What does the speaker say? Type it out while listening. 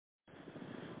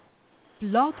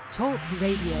Blog Talk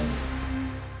Radio.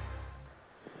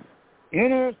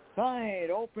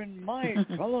 Innersight, open mic.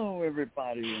 Hello,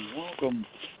 everybody, and welcome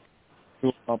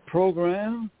to a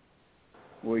program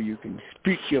where you can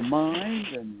speak your mind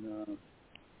and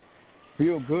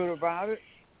feel good about it,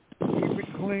 keep it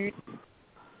clean.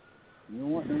 You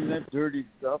don't want none of that dirty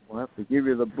stuff. We'll have to give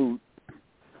you the boot.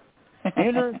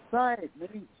 Innersight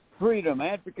means freedom,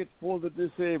 advocates for the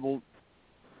disabled.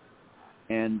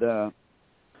 And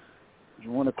you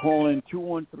want to call in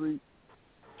 213-816.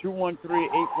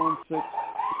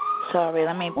 Sorry,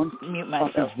 let me mute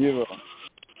myself. 0.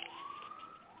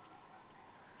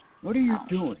 What are you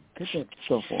doing? Get that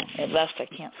stuff on. At last I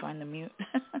can't find the mute.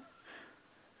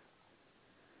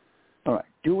 All right,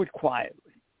 do it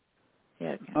quietly.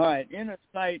 Yeah. Okay. All right,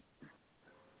 Innersight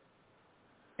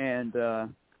and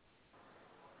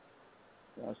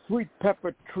Sweet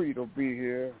Pepper Treat will be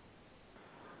here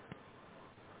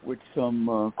with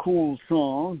some cool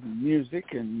songs and music,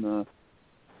 and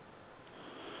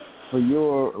for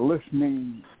your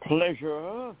listening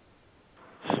pleasure.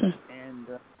 And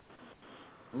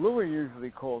Louis usually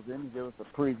calls in to give us a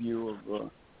preview of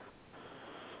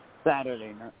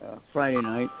Friday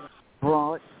night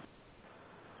frolic.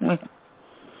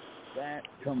 That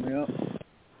coming up,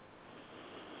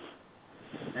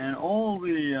 and all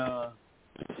the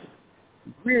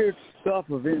weird stuff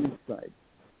of Insight.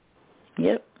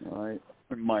 Yep. All right,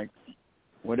 Mike,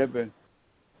 whatever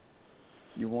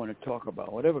you want to talk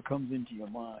about, whatever comes into your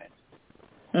mind.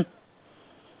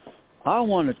 I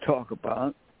want to talk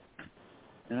about,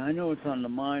 and I know it's on the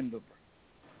mind of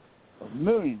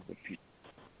millions of people,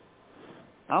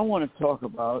 I want to talk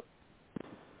about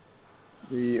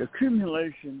the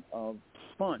accumulation of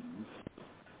funds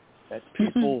that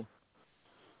people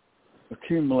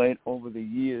accumulate over the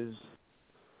years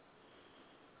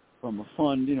from a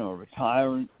fund,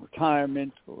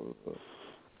 retirement or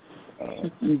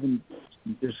even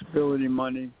disability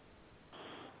money,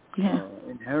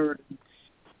 inheritance,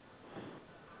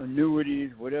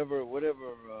 annuities, whatever,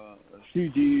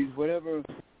 CDs, whatever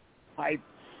type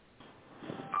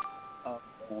of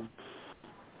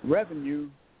revenue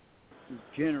is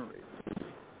generated.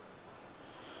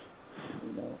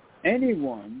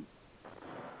 Anyone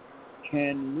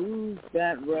can lose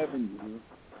that revenue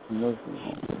in nursing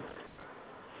homes.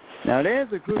 Now,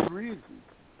 there's a good reason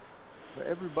for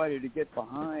everybody to get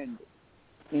behind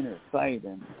Innersight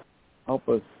and help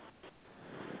us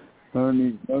turn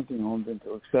these nursing homes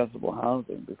into accessible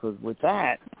housing, because with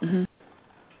that,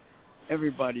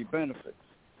 everybody benefits.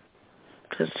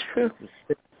 That's true. It's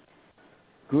a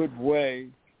good way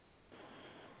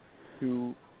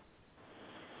to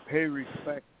pay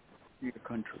respect to your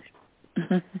country.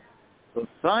 So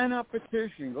sign up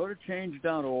petition. Go to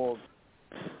change.org.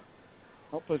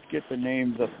 Help us get the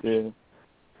names up there.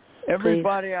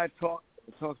 Everybody I talked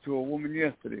to a woman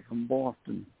yesterday from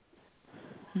Boston.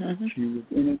 She was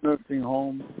in a nursing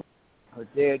home. Her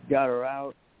dad got her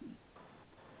out,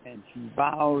 and she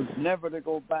vows never to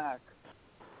go back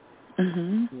to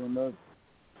a nurse.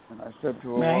 And I said to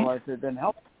her, well, I said, then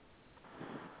help.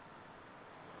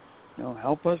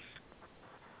 Help us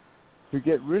to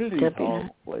get rid of these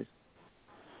horrible places.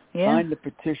 Yeah. Sign the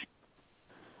petition.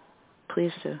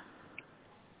 Please do.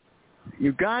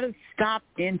 You got to stop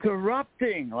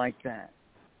interrupting like that.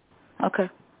 Okay.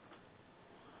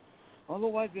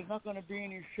 Otherwise, there's not going to be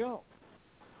any show.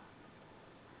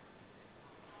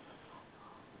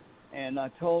 And I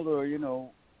told her,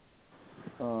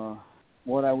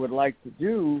 what I would like to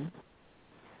do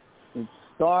is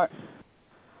start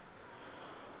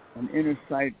an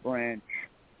Innersight branch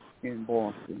in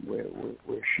Boston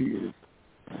where she is.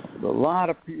 There's a lot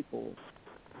of people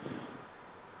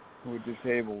who are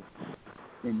disabled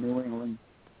in New England,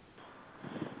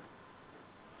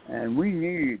 and we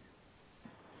need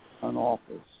an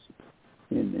office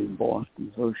in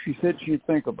Boston. So she said she'd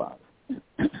think about it.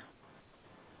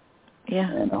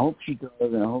 Yeah. And I hope she does,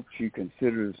 and I hope she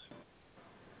considers.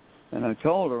 And I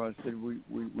told her, I said,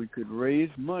 we could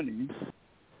raise money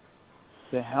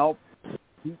to help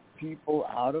keep people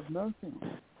out of nursing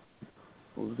homes.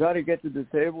 We've got to get the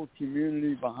disabled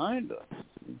community behind us.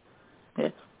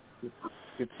 Yes.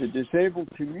 If the disabled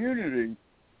community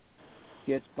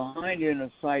gets behind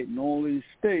Innersight in all these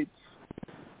states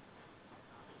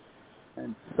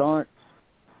and starts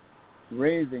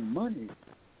raising money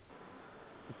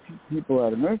to keep people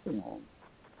out of nursing homes,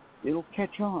 it'll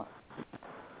catch on.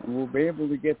 And we'll be able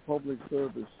to get public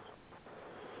service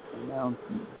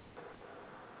announcements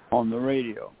on the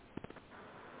radio,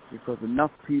 because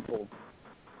enough people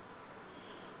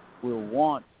will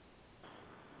want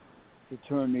to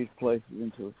turn these places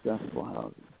into accessible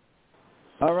housing.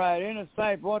 All right,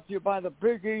 Innersight brought to you by the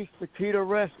Big East Akita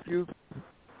Rescue,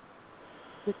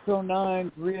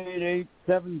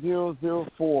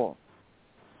 609-388-7004.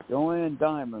 Joanne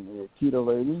Diamond, the Akita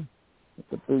lady at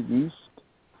the Big East,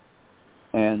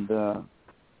 and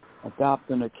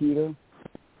Adopt an Akita.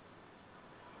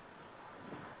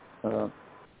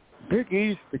 Big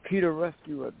East Akita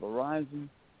Rescue at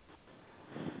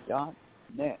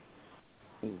Verizon.net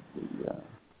is the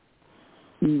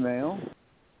email.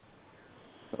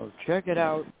 So check it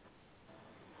out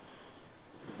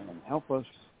and help us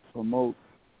promote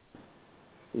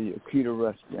the Akita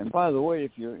Rescue. And by the way,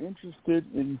 if you're interested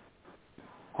in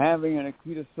having an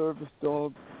Akita service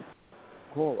dog,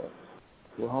 call us.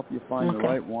 We'll help you find the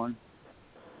right one.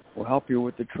 We'll help you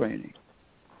with the training.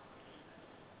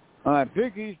 All right,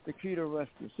 Big East Akita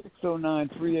Rescue,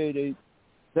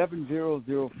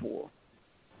 609-388-7004.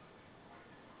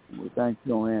 We thank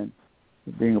Joanne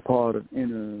for being a part of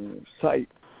Innersight.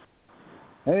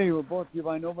 Hey, we're brought to you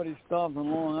by Nobody Starves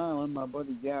on Long Island. My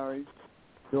buddy Gary,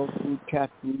 dog food, cat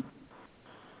food,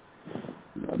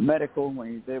 medical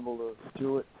when he's able to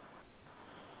do it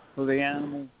for the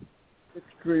animals.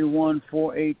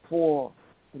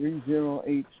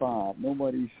 631-484-3085.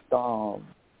 Nobody Starves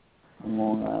on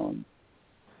Long Island.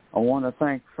 I want to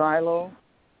thank Silo.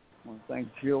 I want to thank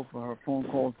Jill for her phone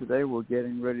call today. We're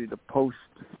getting ready to post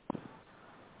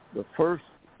the first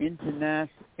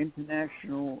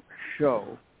international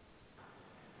show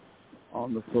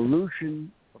on the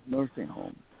solution of nursing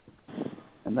homes.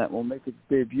 And that will make its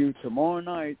debut tomorrow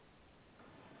night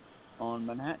on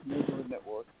Manhattan Neighborhood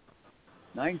Network,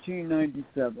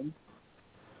 1997,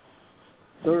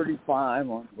 35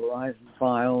 on Verizon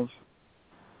Files,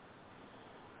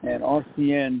 and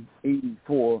RCN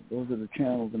 84. Those are the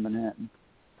channels in Manhattan.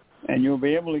 And you'll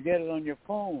be able to get it on your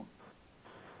phone.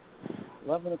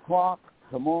 11 o'clock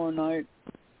tomorrow night,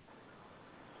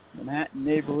 Manhattan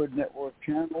Neighborhood Network,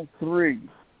 Channel 3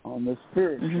 on the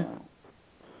Spirit Channel.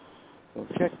 So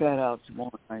check that out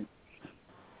tomorrow night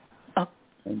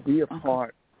and be a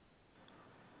part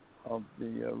of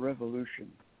the revolution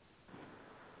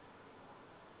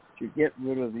to get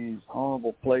rid of these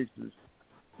horrible places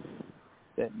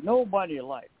that nobody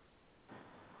likes.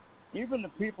 Even the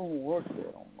people who work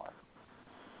there don't like.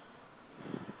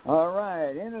 All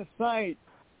right, Innersight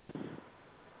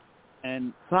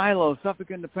and Silo, Suffolk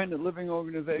Independent Living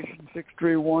Organization,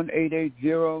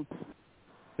 631-880-7929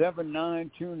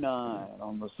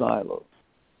 on the Silo.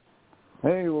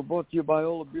 Hey, we're brought to you by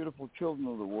all the beautiful children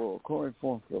of the world. Corey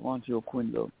Foster, Avantio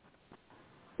Quindo,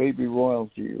 Baby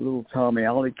Royalty, Little Tommy,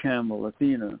 Ali Campbell,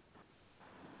 Athena.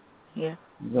 Yeah.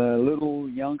 The little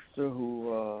youngster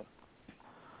who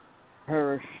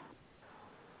perished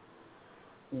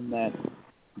in that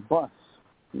bus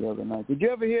the other night. Did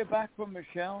you ever hear back from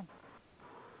Michelle?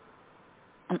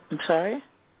 I'm sorry?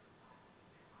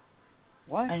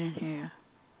 What? I didn't hear you.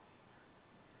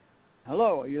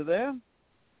 Hello, are you there?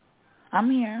 I'm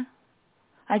here.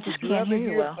 I just can't hear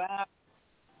you well.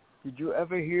 Did you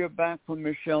ever hear back from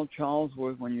Michelle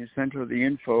Charlesworth when you sent her the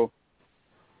info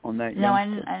on that youngster? No, I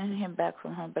didn't hear back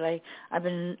from her, but I've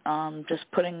been just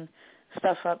putting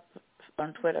stuff up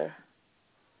on Twitter.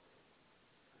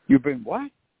 You've been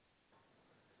what?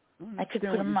 I could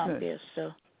put them up, yes,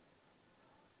 so.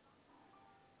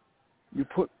 You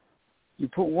put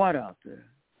what out there?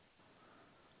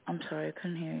 I'm sorry, I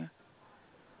couldn't hear you.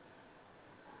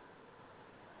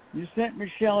 You sent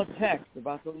Michelle a text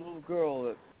about the little girl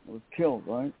that was killed,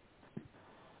 right?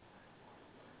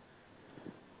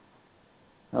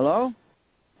 Hello?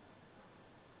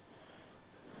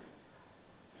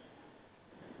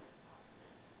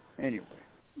 Anyway,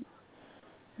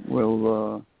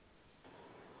 we'll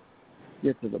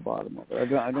get to the bottom of it. I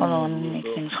don't Hold on, know let me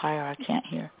make things higher. I can't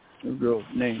hear. The girl's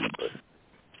name, but...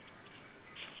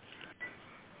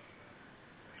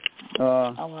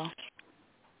 oh, well.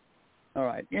 All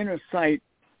right. Innersight,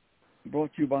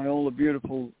 brought to you by all the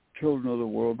beautiful children of the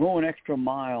world. Go an extra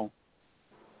mile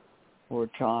for a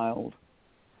child.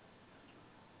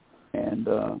 And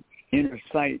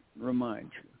Innersight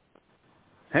reminds you.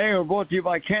 Hey, we're brought to you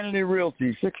by Kennedy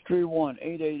Realty,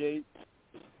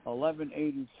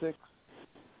 631-888-1186.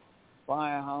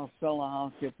 Buy a house, sell a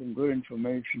house, get some good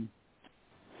information.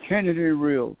 Kennedy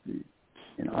Realty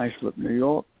in Islip, New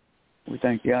York. We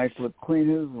thank the Islip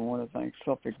Cleaners. We want to thank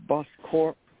Suffolk Bus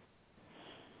Corp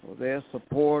for their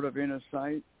support of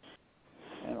Innersight,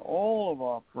 and all of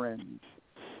our friends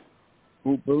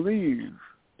who believe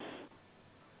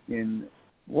in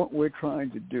what we're trying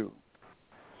to do.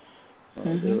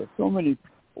 There are so many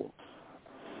people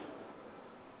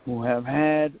who have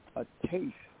had a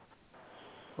taste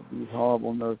of these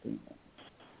horrible nursing homes.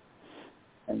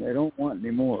 and they don't want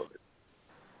any more of it.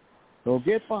 So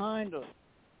get behind us.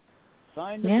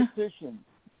 Sign the petition.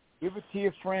 Give it to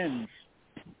your friends.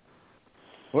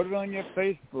 Put it on your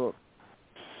Facebook,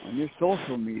 on your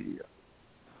social media.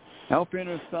 Help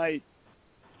Innersight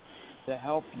to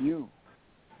help you.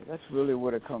 That's really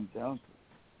what it comes down to.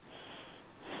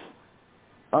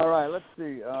 All right, let's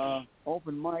see.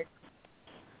 Open mic.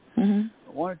 Mm-hmm.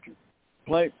 Why don't you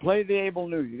play the Able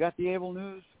News? You got the Able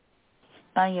News?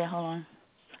 Yeah, hold on.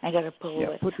 I got to pull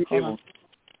it. Put the hold Able.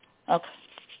 On. Okay.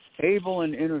 Able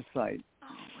and Innersight.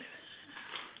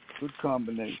 Good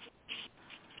combination.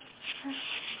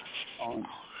 On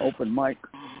open mic.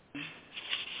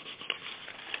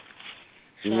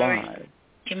 Sorry. Live.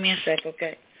 Give me a sec,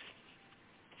 okay?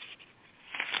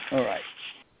 All right.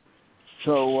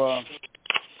 So,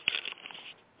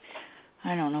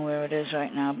 I don't know where it is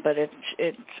right now, but it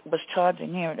was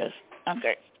charging. Here it is.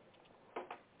 Okay.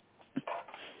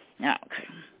 Yeah, okay.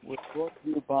 We're brought to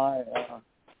you by,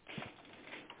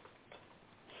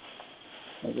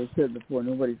 as I said before,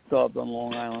 nobody starved on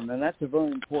Long Island, and that's a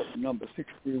very important number,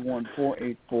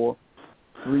 631-484-3085.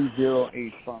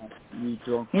 You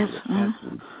talk to yes,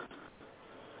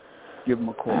 give them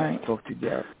a call. All right. Talk to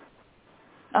Gary.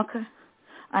 Okay.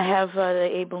 I have the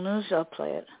Able News. I'll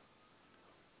play it.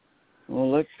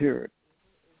 Well, let's hear it.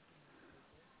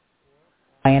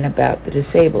 And about the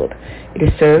disabled. It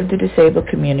has served the disabled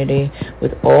community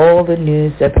with all the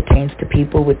news that pertains to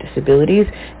people with disabilities,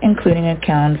 including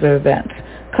accounts of events,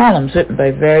 columns written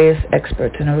by various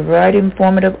experts, and a variety of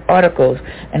informative articles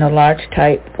in a large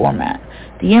type format.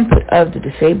 The input of the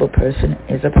disabled person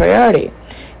is a priority.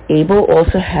 Able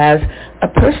also has a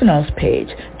personals page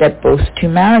that boasts 2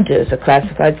 marriages, a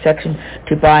classified section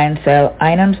to buy and sell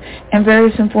items, and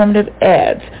various informative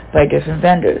ads by different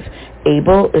vendors.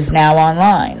 Able is now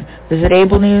online. Visit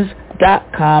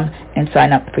ablenews.com and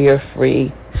sign up for your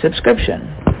free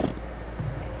subscription.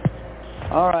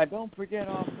 All right, don't forget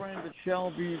our friends at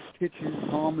Shelby's Kitchen,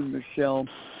 Tom and Michelle,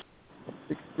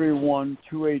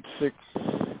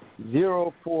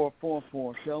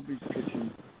 631-286-0444, Shelby's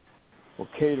Kitchen, for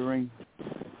catering,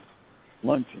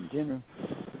 lunch and dinner,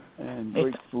 and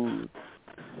great food.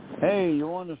 Hey, you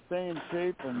want to stay in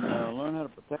shape and learn how to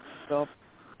protect yourself?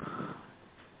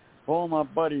 Call my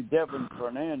buddy Devin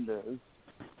Fernandez.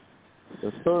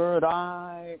 The Third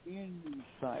Eye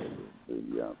Insight is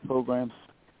the program.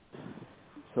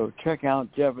 So check out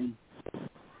Devin,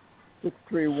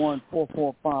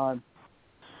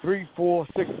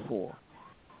 631-445-3464.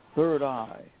 Third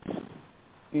Eye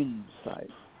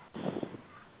Insight.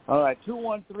 All right,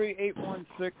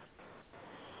 213-816-1650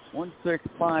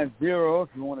 if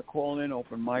you want to call in,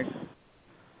 open mic.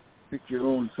 Pick your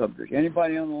own subject.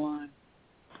 Anybody on the line?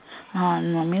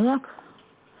 Let me look.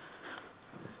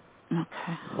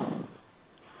 Okay.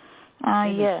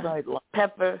 Yeah.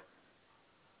 Pepper.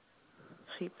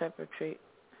 Sweet pepper treat.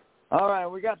 All right,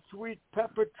 we got sweet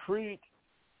pepper treat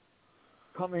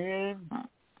coming in.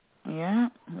 Yeah.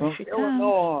 From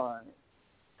Illinois.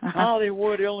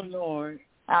 Hollywood, Illinois.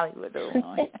 Hollywood,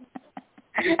 Illinois.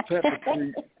 Sweet pepper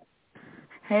treat.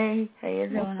 Hey, how you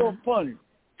doing? What's so funny?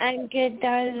 I'm good,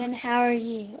 darling. How are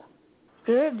you?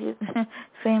 Good.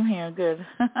 Same here. Good.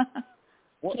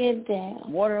 Good day.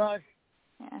 What did I?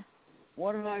 Yeah.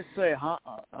 What did I say?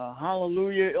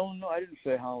 Hallelujah, Illinois. I didn't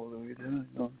say hallelujah. Did I?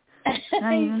 No. No,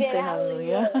 you didn't say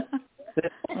hallelujah.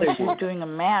 Well, she's doing a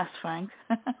mass, Frank.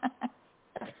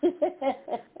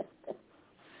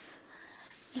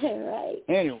 Right.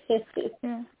 Anyway,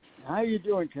 yeah. How you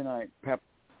doing tonight, Pep?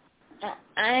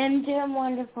 I am doing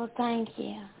wonderful, thank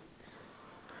you.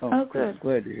 Oh, good.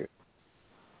 Glad to hear.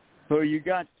 So you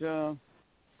got a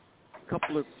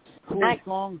couple of cool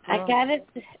songs. I got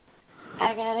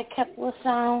a couple of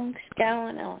songs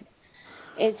going on.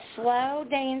 It's Slow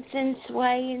Dancing,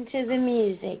 Sway into the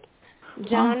Music.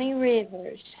 Johnny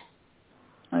Rivers.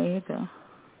 There you go.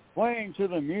 Swaying to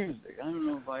the music. I don't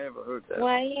know if I ever heard that.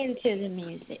 Sway into the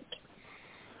music.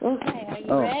 Okay, are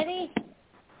you ready?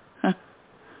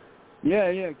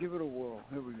 Yeah, give it a whirl.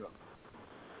 Here we go.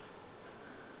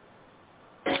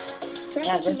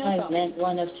 Advertisement,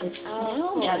 one of two.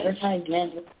 Oh.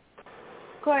 Advertisement. Of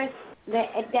course, that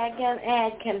ad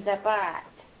comes up, all right.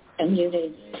 And you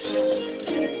did.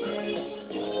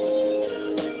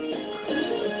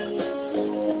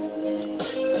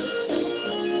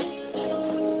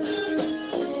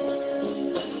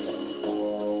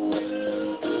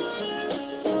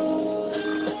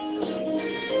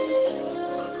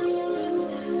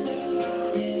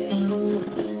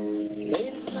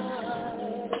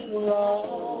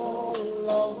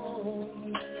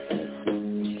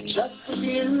 Just the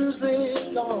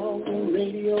music on the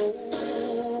radio.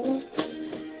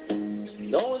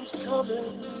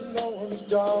 woman, no one's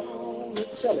gone the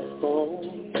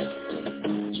telephone.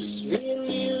 Just me and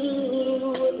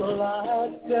you with the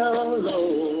light down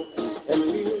low. And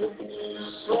you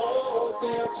slow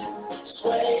down,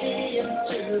 sway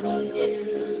into the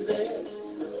music.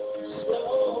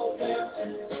 Slow down,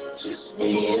 just me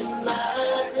and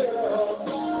my girl.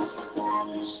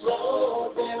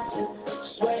 Slow down,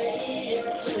 sway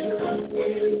into the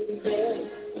music.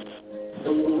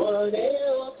 No one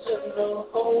else in the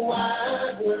whole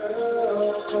wide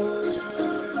world.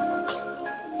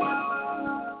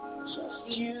 Just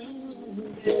you,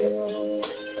 girl.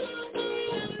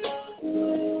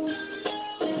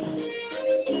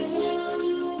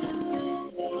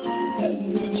 And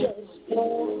we just go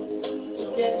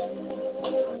together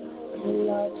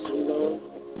like slow.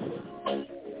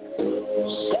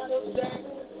 Shadows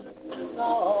dance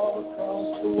all across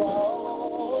the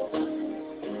wall.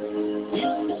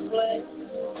 Music plays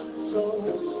so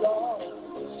soft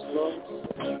and slow.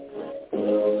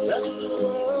 That's the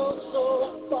world so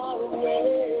far away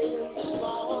and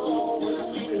small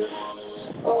with you.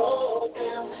 Oh,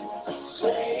 down,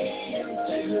 sway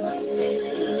into the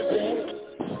music.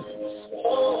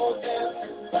 Oh, down,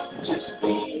 just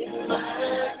be my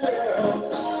girl.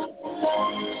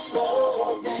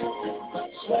 Slow down,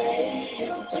 sway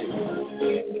into the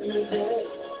music.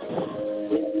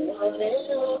 No one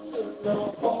else in the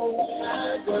whole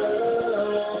wide world.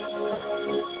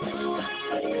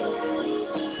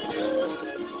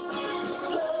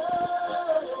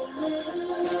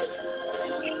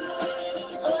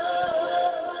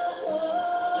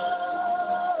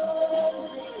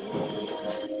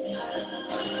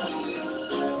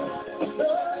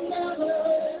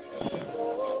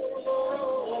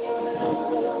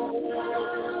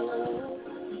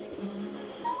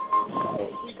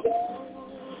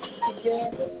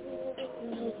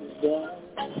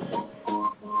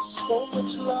 So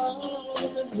much love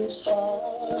in this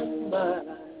heart of mine.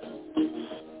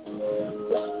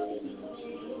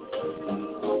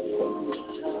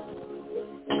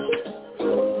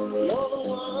 You're the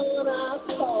one I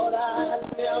thought I'd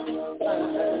never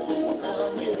find.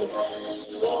 I'm here,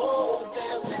 slow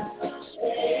down,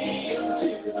 sway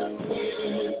into the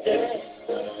music.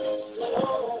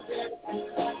 Slow down,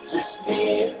 just me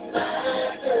and my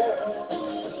girl.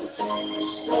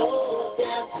 Slow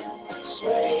down,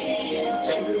 sway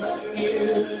into the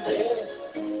music.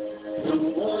 No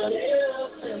one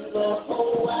else in the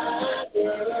whole wide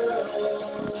world.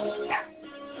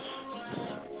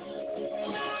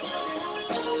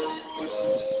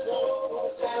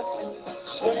 Slow down,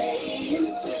 sway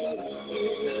into the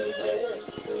music.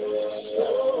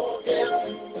 Slow down,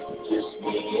 just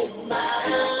me and my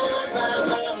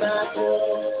girl.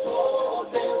 Slow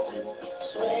down,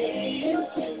 sway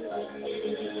into the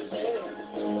music.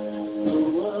 No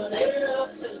one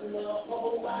else in the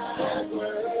whole wide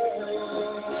world.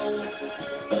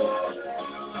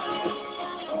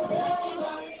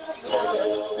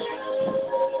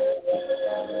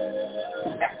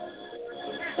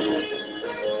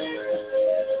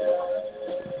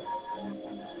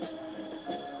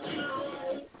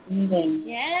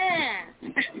 Yeah.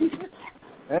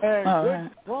 Hey, All good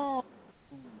right. song.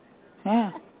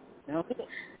 Yeah. Now,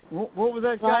 what was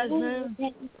that guy's name?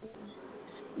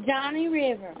 Johnny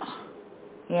Rivers.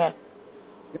 Yeah.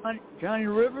 Johnny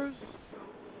Rivers?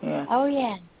 Yeah. Oh,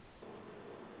 yeah.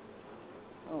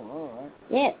 Oh, all right.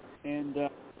 Yep. And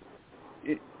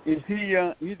is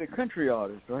he's a country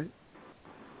artist, right?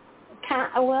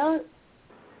 Well,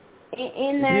 in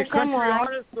Is there he a country somewhere.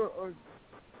 artist or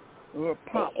a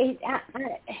pop?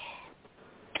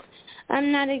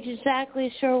 I'm not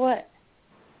exactly sure what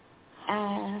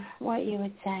you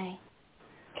would say.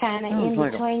 Kind of in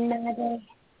like between, maybe.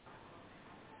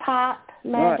 Pop,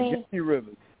 maybe. All right, Johnny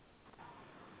Rivers.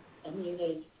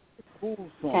 Cool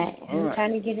song. Okay, All I'm right.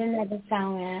 trying to get another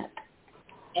song up.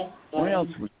 What else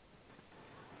was?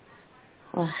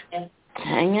 Well,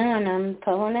 hang on, I'm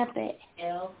pulling up it.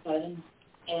 L.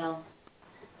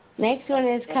 Next one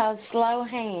is called Slow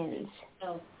Hands.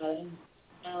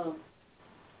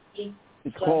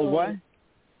 It's called what?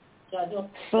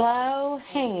 Slow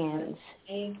Hands.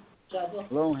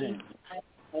 Slow Hands.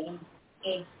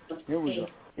 Here we go.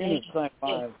 Innersight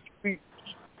by Sweet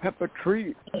Pepper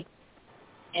Tree.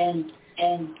 And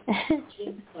I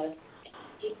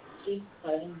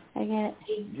get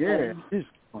it. Yeah, this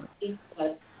one. This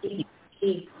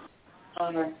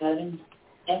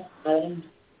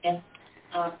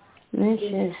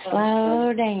is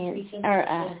Slow Dance, or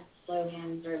Slow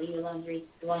Hands or Do Your Laundry.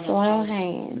 Slow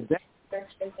Hands.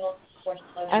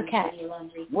 Okay.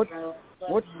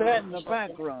 What's that in the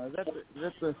background? Is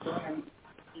that the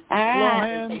All Slow right.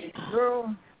 hands,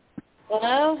 girl.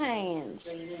 Slow hands.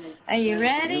 Are you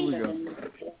ready?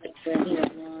 Here we go.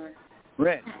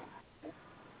 Ready.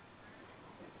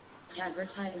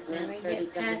 Let me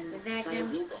get past the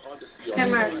second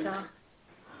commercial.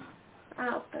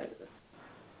 Oh,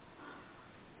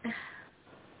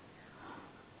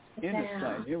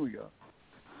 Innersight. Here we go.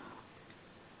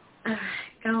 All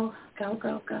right, go.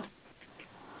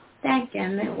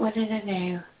 Dadgummit, what did I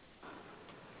do?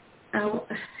 Oh,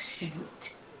 shoot.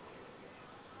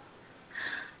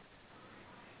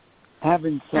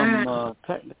 Having some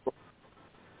technical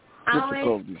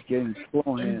difficulties getting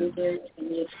slow hands.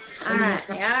 All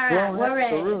right, we're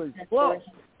ready. Really slow.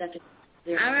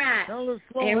 All right, Tell us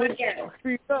slow here we hands. go.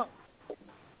 Speed up.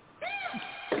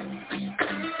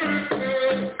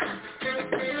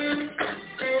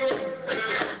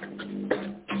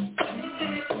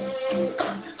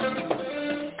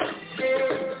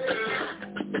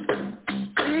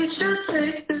 We should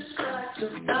take this back to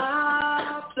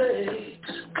my place.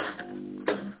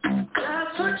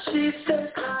 That's what she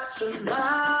said back to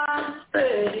my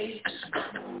face.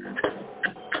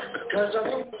 'Cause I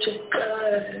want you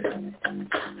back.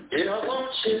 Yeah, I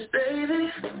want you, baby.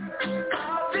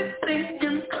 I've been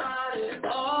thinking about it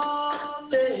all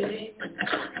day.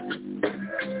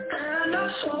 And I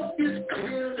hope you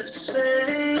feel the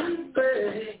same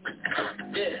way.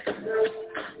 Yeah.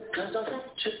 'Cause I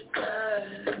want you back.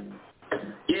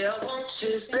 Yeah, I want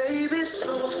you, baby, so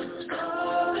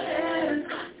hands.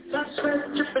 That's sweat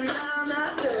dripping down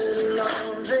that dirty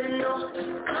laundry.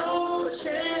 No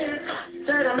chance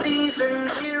that I'm leaving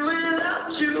here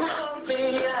without you on me.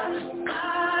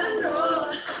 I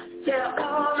know, yeah, I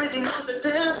already know that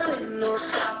there ain't no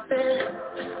stopping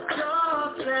your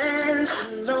plans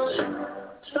and those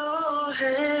slow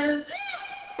hands.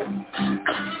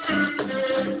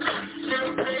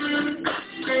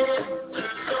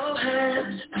 Slow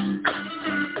hands.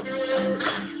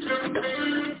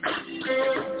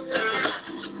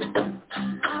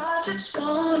 I just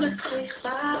wanna take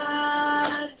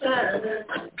my time.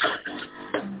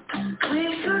 We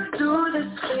could do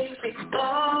this, baby,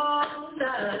 all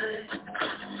night.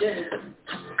 Yeah,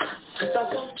 'cause I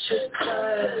want you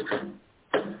back.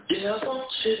 Yeah, I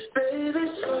want you, baby,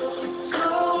 so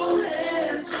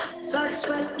hands. Like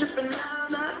sweat dripping down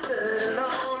my dirty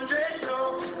laundry.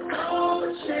 No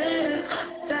chance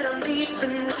that I'm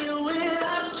leaving you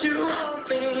without you on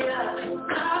me.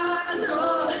 I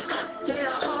know,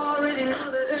 yeah, I already know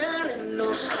that there ain't no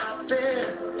stopping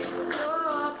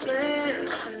your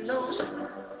plans and no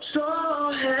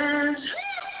slow hands.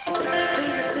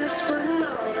 Think this one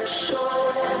on the show.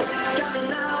 Got me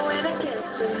now and I can't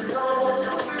say no.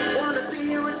 Wanna be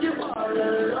with you all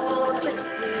alone. Take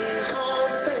me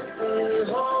home, take me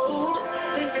home.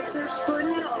 Think it's this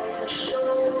one on the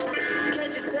show.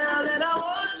 Can't you tell that I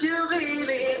want you,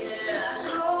 baby? Yeah.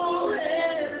 Slow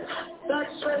hands, like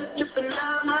sweat dripping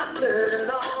down my dirty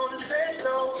laundry.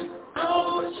 No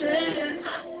chance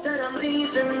that I'm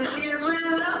leaving here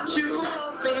without you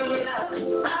on me.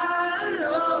 I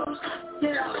know,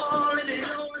 yeah, I already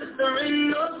know that there ain't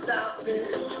no stopping.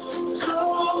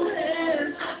 Slow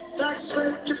hands, like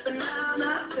sweat dripping down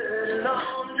my dirty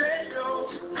laundry.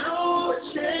 No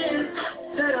chance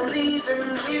that I'm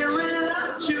leaving here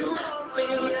without you on me.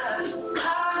 I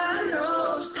know,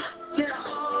 yeah, I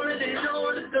already know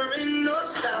that there ain't no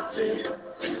stopping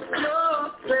your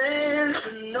plans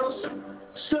and no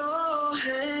slow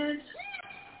hands.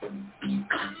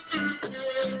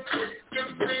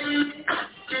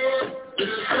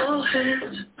 Slow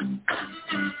hands.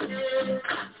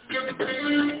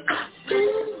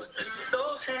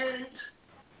 Slow hands.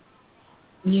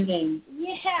 New name.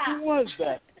 Yeah. Who was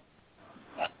that?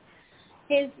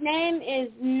 His name is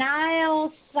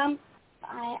Niall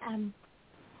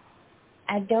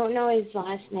I don't know his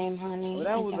last name, honey. Well,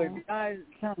 that was a guy.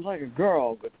 Sounds like a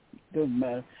girl, but doesn't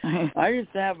matter. I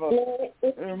used to have a.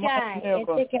 It's a guy. It's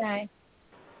a guy.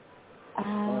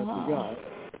 It's a guy.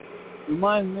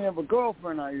 Reminds me of a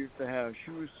girlfriend I used to have.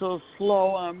 She was so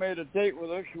slow. I made a date with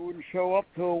her. She wouldn't show up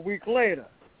till a week later.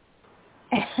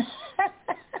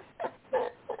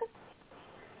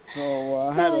 So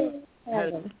I had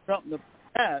to do something to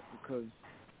that because,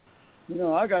 you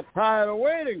know, I got tired of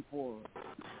waiting for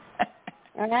her.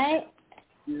 All right.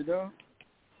 You know?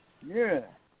 Yeah.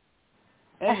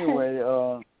 Anyway,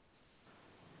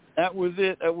 that was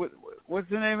it. What's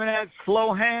the name of that?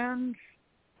 Slow Hands?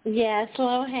 Yeah,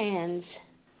 Slow Hands.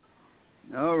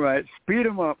 All right. Speed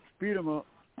 'em up. Speed 'em up.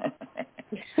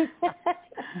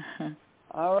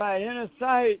 All right.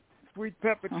 Innersight, Sweet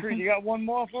Pepper Tree. You got one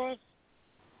more for us?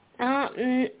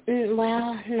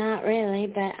 Well, not really,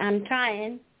 but I'm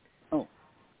trying. Oh.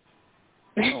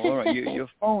 Oh, all right. Your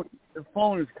phone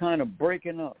is kind of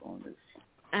breaking up on this.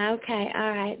 Okay,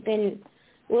 all right. Then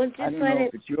we'll just I don't let know it.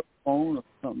 if it's your phone or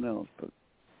something else, but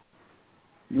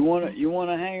you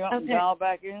wanna hang up and dial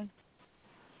back in?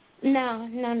 No.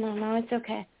 It's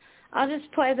okay. I'll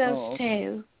just play those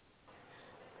two.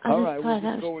 All right, we'll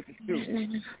just go with the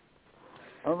two.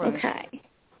 All right. Okay.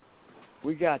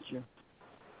 We got you.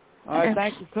 All right,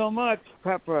 thank you so much,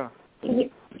 Pepper.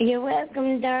 You're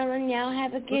welcome, darling. Y'all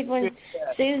have a good one.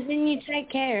 Susan, you take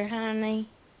care, honey.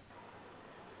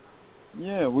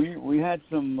 Yeah, we had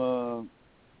some,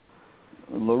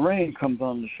 Lorraine comes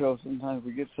on the show. Sometimes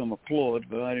we get some applause,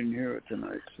 but I didn't hear it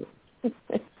tonight, so.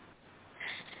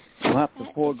 We'll have to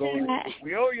forego it.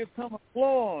 We owe you some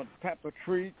applause, Pepper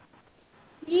Treat.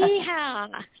 Yeehaw.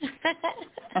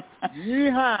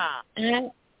 Yeehaw.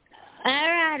 All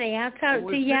righty, I'll talk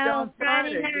to y'all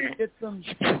Friday night.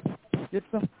 Get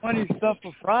some funny stuff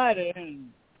for Friday.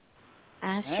 And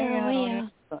I sure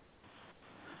will.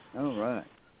 All right.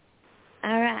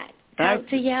 All right. Talk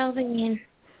to y'all then.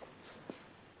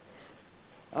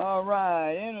 All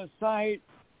right. Innersight,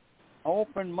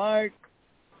 open mic,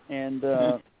 and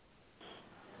you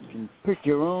can pick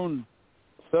your own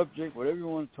subject, whatever you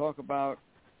want to talk about.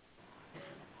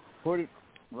 Put it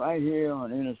right here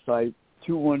on Innersight,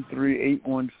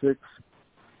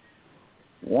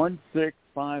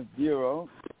 213-816-1650.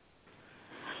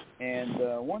 And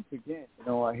once again,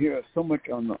 I hear so much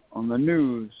on the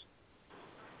news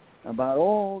about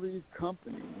all these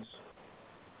companies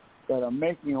that are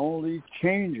making all these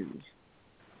changes,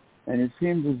 and it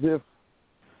seems as if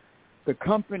the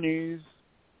companies,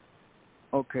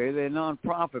 okay, they're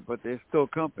non-profit, but they're still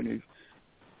companies.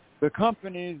 The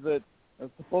companies that are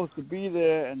supposed to be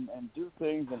there and do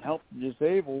things and help the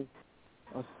disabled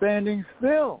are standing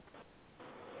still.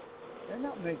 They're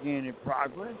not making any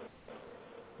progress.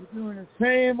 They're doing the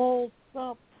same old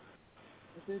stuff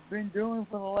that they've been doing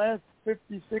for the last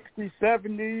 50, 60,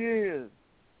 70 years.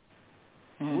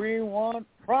 We want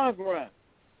progress.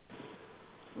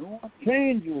 We want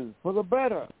changes for the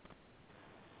better.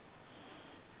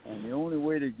 And the only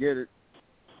way to get it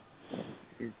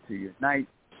is to unite.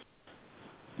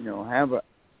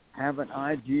 Have an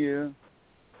idea.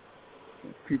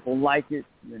 If people like it,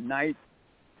 unite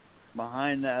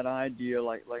behind that idea.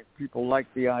 Like people like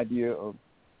the idea of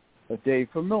a day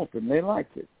for Milton. They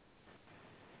liked it.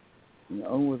 It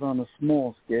was on a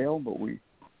small scale, but we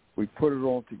put it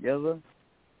all together.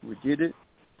 We did it.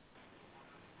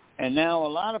 And now a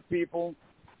lot of people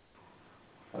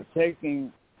are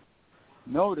taking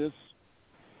notice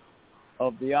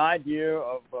of the idea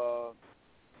of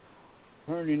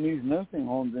turning these nursing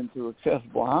homes into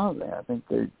accessible housing. I think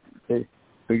they're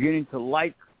beginning to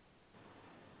like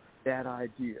that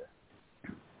idea.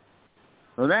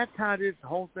 So that's how this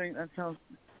whole thing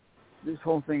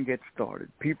gets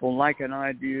started. People like an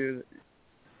idea,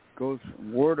 goes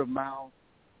word of mouth,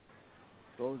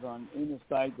 goes on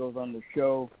Innersight, goes on the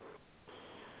show,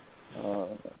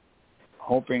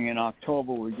 hoping in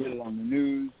October we get it on the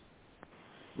news.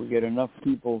 We get enough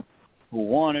people who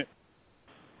want it,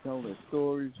 tell their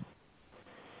stories.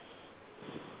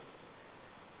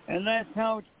 And that's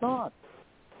how it starts.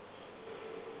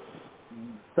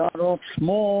 You start off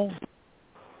small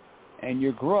and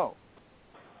you grow.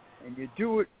 And you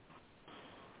do it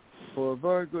for a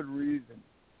very good reason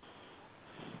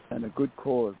and a good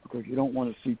cause, because you don't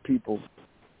want to see people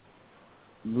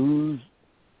lose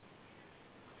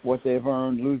what they've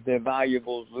earned, lose their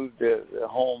valuables, lose their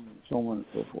home, and so on and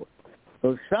so forth.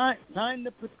 So sign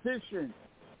the petition.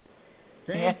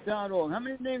 Change.org. How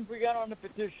many names we got on the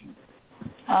petition?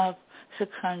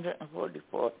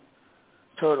 644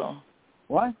 total.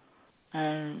 What?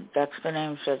 And that's the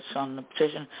names that's on the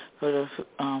petition for the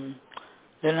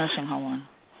nursing home one.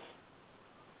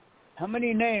 How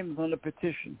many names on the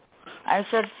petition? I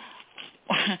said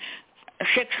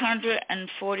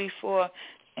 644,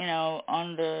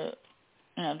 on the,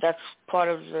 that's part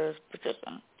of the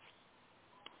petition.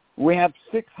 We have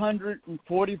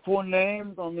 644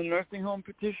 names on the nursing home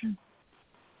petition?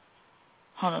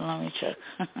 Hold on, let me check.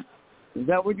 Is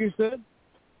that what you said?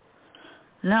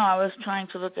 No, I was trying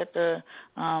to look at the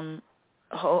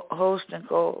host and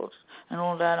co-host and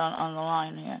all that on the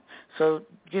line here. So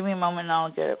give me a moment and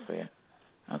I'll get it for you.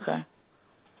 Okay?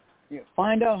 Yeah,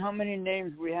 find out how many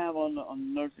names we have on the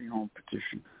nursing home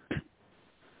petition.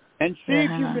 And see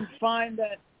if you can find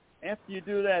that, after you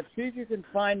do that, see if you can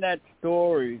find that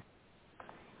story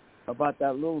about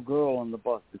that little girl on the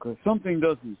bus, because something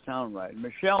doesn't sound right.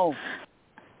 Michelle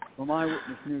from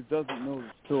Eyewitness News doesn't know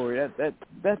the story. That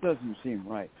doesn't seem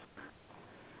right.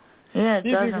 Yeah, it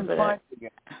see doesn't. if you can find it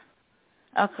again.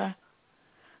 Okay.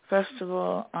 first of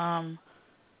all,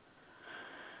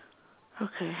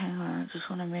 okay, hang on. I just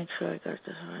want to make sure I got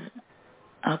this right.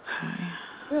 Okay.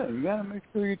 Yeah, you got to make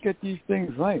sure you get these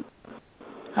things right.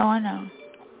 Oh, I know.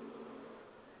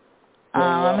 So,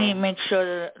 let me make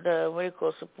sure the what do you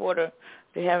call supporter,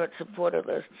 they have it supporter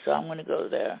list, so I'm going to go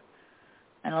there,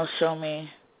 and it'll show me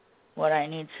what I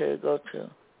need to go to.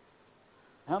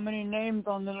 How many names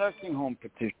on the nursing home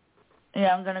petition?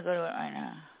 Yeah, I'm going to go to it right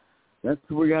now. That's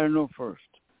what we got to know first.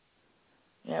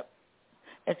 Yep.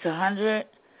 It's 100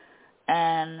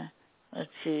 and, let's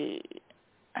see,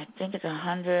 I think it's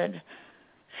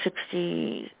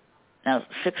 160, no,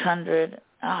 600.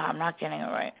 I'm not getting it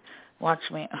right. Watch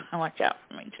out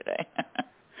for me today.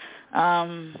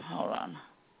 Hold on.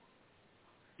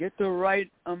 Get the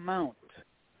right amount.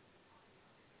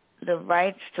 The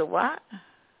rights to what?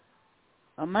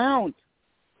 Amount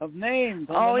of names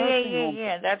on the nursing home.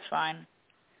 Yeah, that's fine.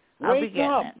 Wake I'll be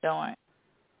getting up. it. Don't worry.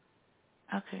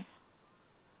 Okay.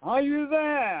 Are you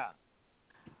there?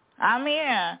 I'm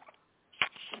here.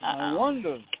 I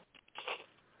wonder.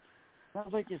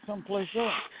 Sounds like you're someplace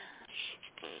else.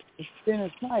 It's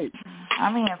Innersight.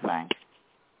 I'm here, Frank.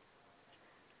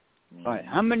 All right.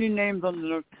 How many names on the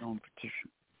nursing home petition?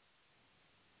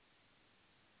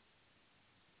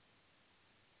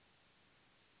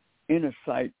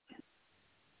 Innersight.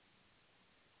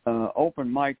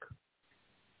 Open mic.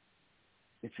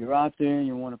 If you're out there and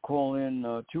you want to call in,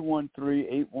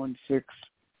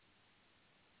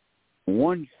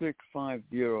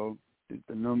 213-816-1650 is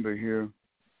the number here.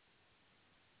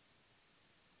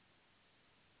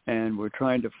 And we're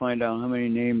trying to find out how many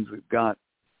names we've got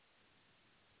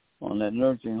on that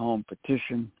nursing home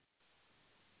petition.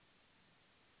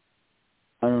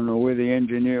 I don't know where the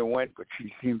engineer went, but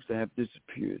she seems to have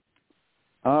disappeared.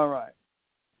 All right.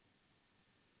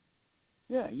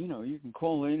 Yeah, you know, you can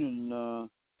call in and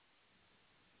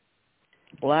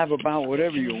blab about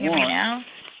whatever you want. Can you hear me now?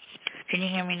 Can you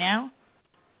hear me now?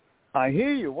 I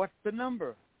hear you. What's the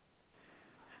number?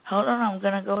 Hold on, I'm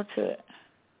going to go to it.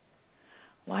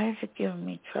 Why is it giving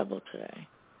me trouble today?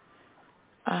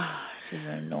 This is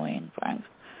annoying, Frank.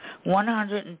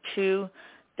 102,000.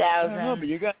 I don't know, but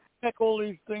you got to check all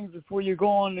these things before you go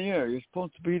on the air. You're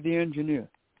supposed to be the engineer.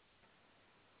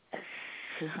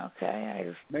 Okay, I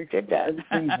just did that.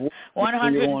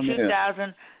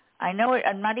 102,000. I know it.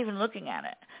 I'm not even looking at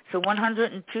it. So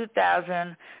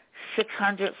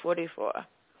 102,644.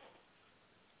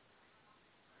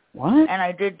 What? And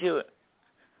I did do it.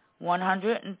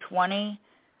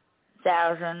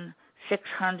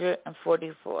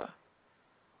 120,644.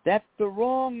 That's the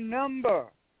wrong number.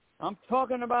 I'm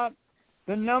talking about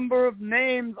the number of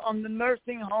names on the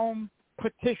nursing home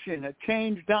petition at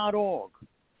change.org.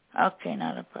 Okay,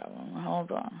 not a problem.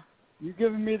 Hold on. You're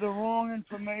giving me the wrong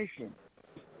information.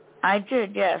 I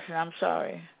did, yes, and I'm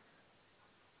sorry.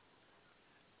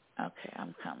 Okay,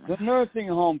 I'm coming. The nursing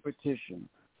home petition.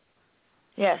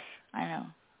 Yes, I know.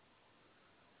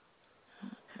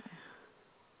 Okay.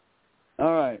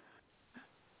 All right.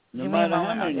 No Give me a matter how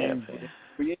moment, many I'll get names, it for you.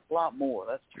 we need a lot more,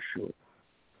 that's for sure.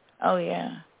 Oh,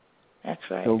 yeah. That's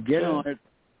right. So get on it.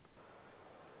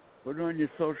 Put it on your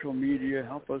social media.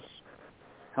 Help us.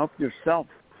 Help yourself.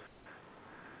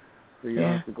 So you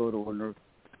don't have to go to a nurse.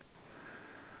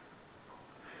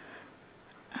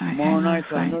 Tomorrow night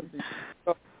on nursing.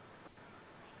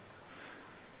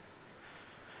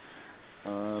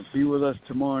 Be with us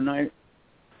tomorrow night.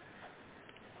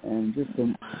 And just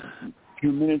a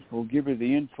few minutes, we'll give you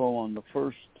the info on the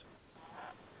first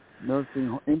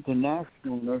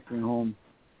international nursing home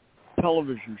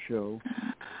television show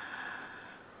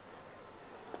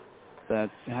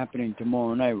that's happening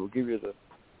tomorrow night. We'll give you the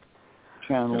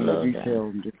channel and the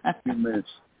details in just a few minutes.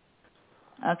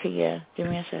 Okay, yeah. Give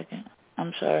me a second.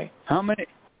 I'm sorry. How many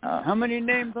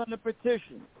names on the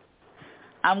petition?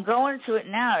 I'm going to it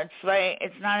now. It's right.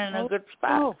 It's not in a good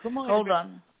spot. Oh, come on. Hold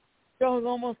on. The show's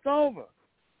almost over.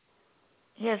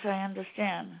 Yes, I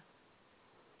understand.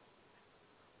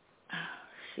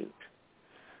 Shoot.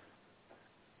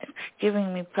 It's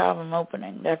giving me problem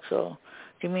opening. That's all.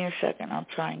 Give me a second. I'll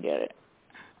try and get it.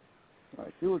 All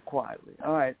right. Do it quietly.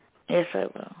 All right. Yes, I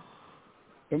will.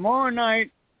 Tomorrow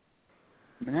night,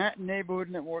 Manhattan Neighborhood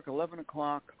Network, 11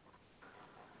 o'clock.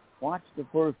 Watch the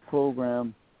first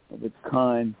program of its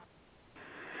kind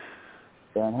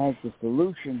that has the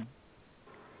solution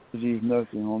to these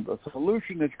nursing homes, a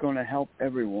solution that's going to help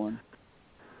everyone,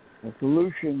 a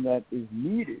solution that is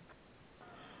needed,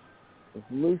 a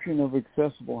solution of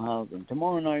accessible housing.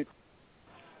 Tomorrow night,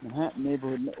 Manhattan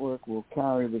Neighborhood Network will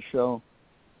carry the show,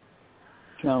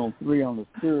 Channel 3 on the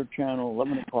Spirit Channel,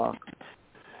 11 o'clock.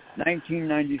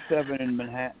 1997 in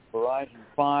Manhattan. Verizon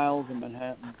Files in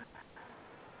Manhattan.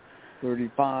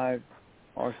 35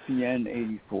 RCN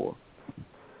 84.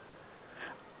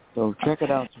 So check it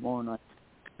out tomorrow night.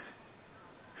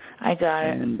 I got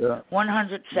it. And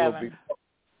 107.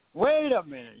 Wait a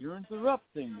minute. You're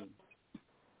interrupting me.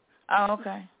 Oh,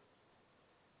 okay.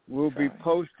 We'll be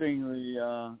posting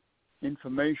the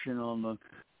information on the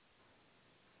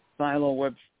Silo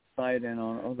website and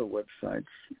on other websites.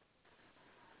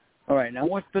 All right. Now,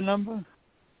 what's the number?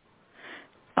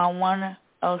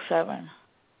 107.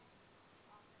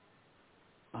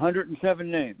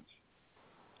 107 names.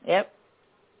 Yep.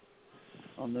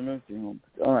 On the nursing home.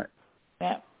 All right.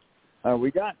 Yep.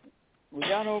 We got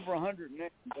over 100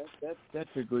 names. That's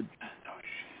a good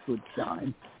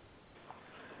sign.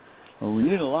 Well, we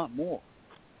need a lot more.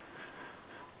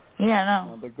 Yeah,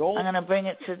 no. The goal. I'm gonna bring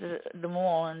it to the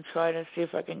mall and try to see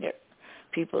if I can get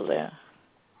people there.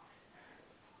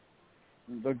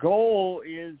 The goal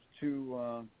is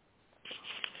to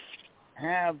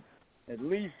have at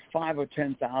least 5,000 or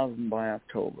 10,000 by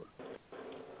October.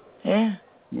 Yeah.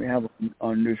 We have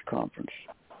our news conference,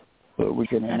 so we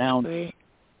can announce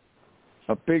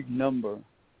a big number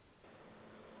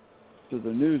to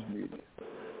the news media.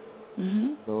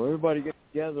 Mm-hmm. So everybody get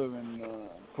together and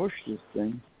push this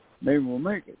thing. Maybe we'll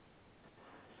make it.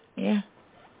 Yeah.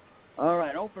 All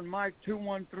right, open mic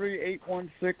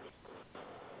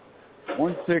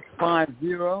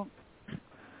 213-816-1650.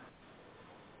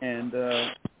 And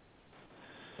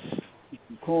you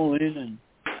can call in and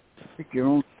pick your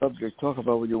own subject, talk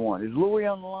about what you want. Is Louis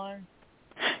on the line?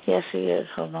 Yes, he is.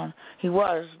 Hold on. He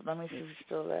was. Let me see if he's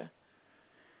still there.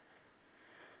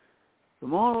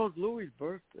 Tomorrow's Louis'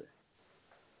 birthday.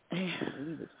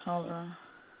 Hold on.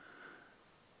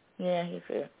 Yeah, he's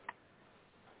here.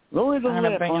 Louis the I'm gonna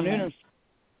Lip bring on him in. Innersight.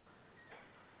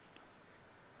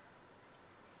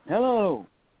 Hello.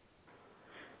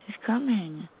 He's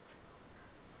coming.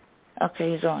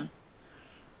 Okay, he's on.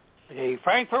 Hey,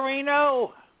 Frank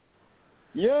PERINO.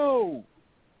 Yo.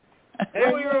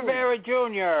 Louis Rivera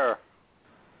Jr.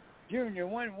 Junior,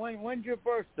 when's your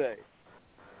birthday?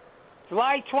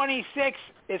 July 26th.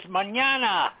 It's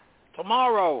mañana.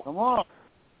 Tomorrow. Tomorrow.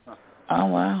 Oh,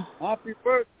 wow. Happy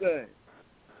birthday.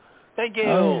 Thank you.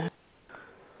 Oh, yeah.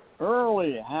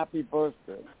 Early happy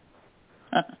birthday.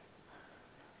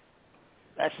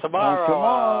 That's tomorrow.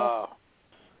 Tomorrow.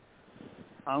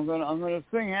 I'm gonna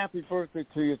sing happy birthday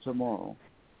to you tomorrow.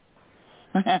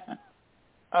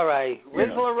 All right. Where's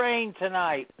Yeah. Lorraine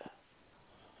tonight?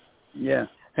 Yeah.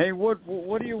 Hey, what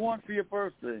do you want for your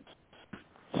birthday?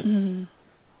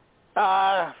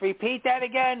 Repeat that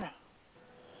again.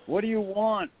 What do you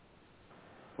want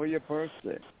for your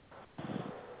birthday?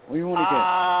 What do you want to get?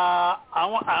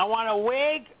 I want a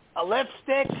wig, a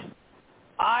lipstick,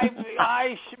 eyeshadow,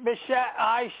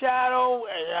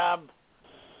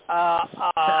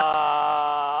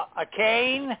 a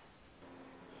cane.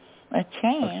 A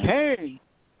chain? A cane?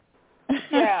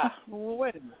 Yeah. Well,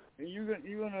 wait a minute. Are you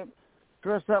gonna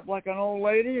dress up like an old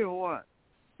lady or what?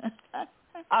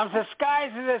 I'm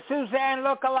disguised as a Suzanne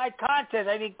look-alike contest.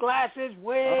 I need glasses,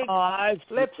 wig,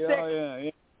 lipstick. Oh,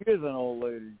 yeah. She is an old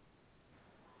lady.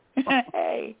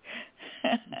 Hey.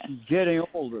 She's getting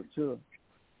older, too.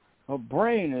 Her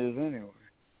brain is, anyway.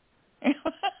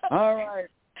 All right.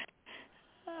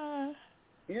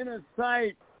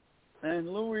 Innersight and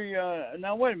Louis.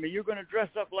 Now, wait a minute. You're going to dress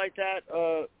up like that.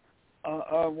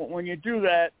 When you do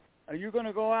that, are you going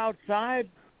to go outside?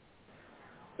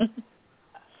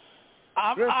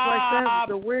 Dressed like that with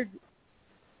the wig?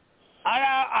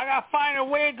 I got to find a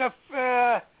wig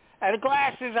and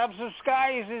glasses. I'm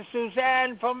disguised as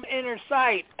Suzanne from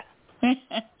Innersight.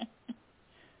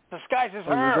 Disguised as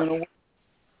her.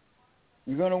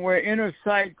 You're going to wear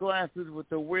Innersight glasses with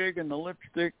the wig and the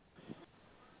lipstick.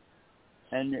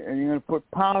 And you're going to put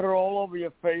powder all over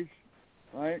your face,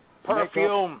 right?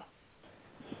 Perfume. Makeup,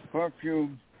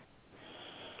 perfume.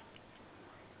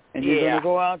 And you're going to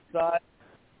go outside.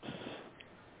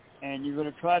 And you're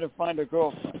going to try to find a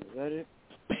girlfriend. Is that it?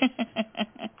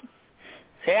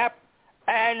 Yep.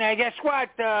 And guess what?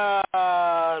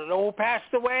 Who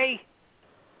passed away?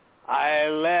 I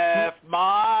left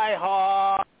my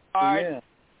heart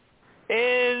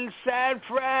in San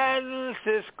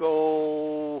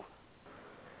Francisco.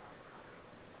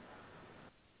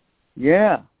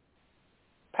 Yeah.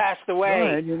 Passed away. Go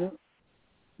ahead,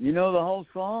 you know the whole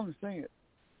song? Sing it.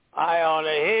 I on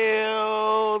a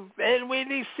hill in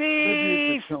windy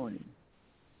seas.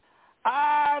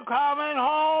 I'm coming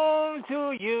home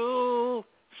to you,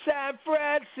 San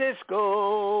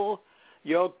Francisco.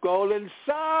 Your golden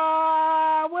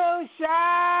sun will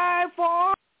shine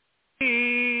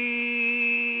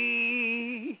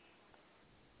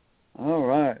All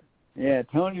right. Yeah,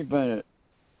 Tony Bennett.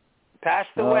 Passed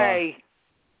away.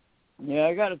 Yeah,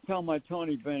 I got to tell my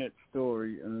Tony Bennett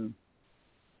story.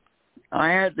 I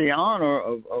had the honor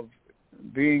of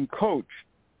being coached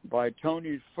by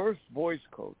Tony's first voice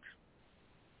coach,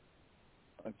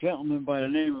 a gentleman by the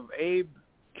name of Abe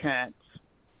Katz,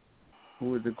 who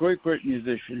was a great, great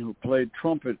musician who played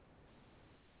trumpet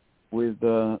with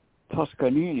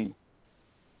Toscanini.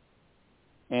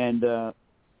 And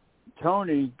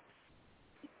Tony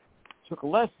took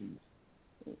lessons.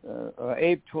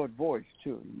 Abe taught voice,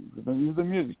 too. He was a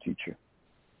music teacher.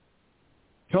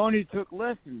 Tony took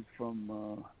lessons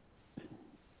from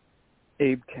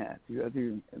Abe Katz. I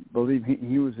believe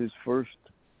he was his first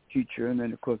teacher, and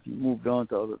then, of course, he moved on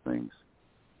to other things.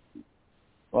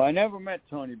 Well, I never met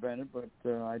Tony Bennett, but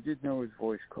I did know his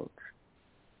voice coach.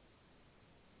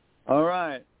 All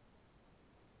right.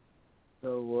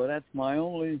 So that's my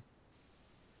only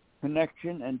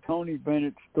connection and Tony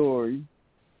Bennett story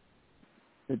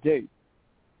to date.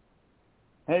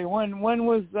 Hey, when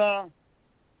was the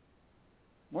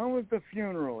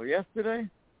funeral? Yesterday?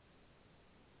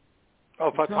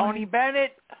 Oh, for Tony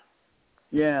Bennett?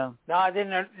 Yeah. No, I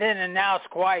didn't announce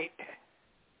quite.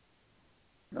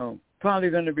 No, probably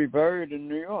going to be buried in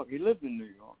New York. He lived in New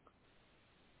York.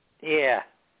 Yeah.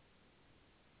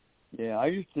 Yeah, I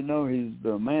used to know his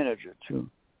manager, too.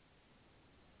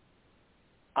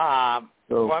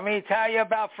 Want me to tell you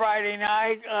about Friday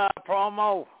night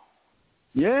promo?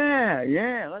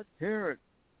 Yeah, let's hear it.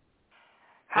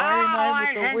 Friday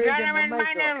night with the wig and the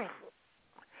makeup.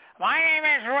 My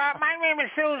name is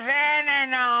Suzanne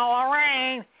and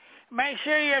Lorraine. Make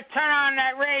sure you turn on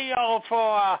that radio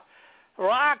for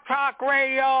Rock Talk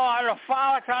Radio or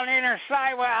follow us on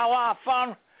Innersight. We'll have a lot of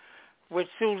fun with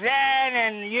Suzanne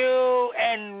and you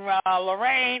and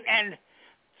Lorraine and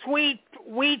Sweet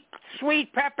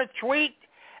Pepper Tweet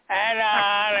and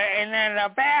in the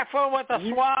bathroom with the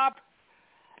swab.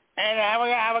 And we're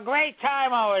going to have a great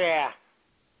time over there.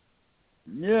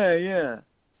 Yeah.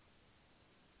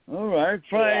 All right,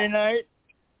 Friday night.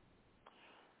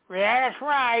 Yeah, that's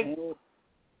right.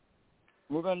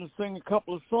 We're going to sing a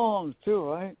couple of songs, too,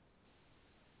 right?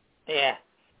 Yeah.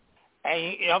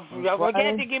 And don't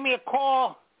forget to give me a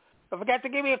call. Don't forget to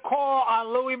give me a call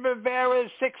on Louis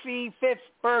Rivera's 65th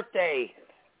birthday.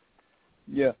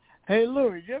 Yeah. Hey,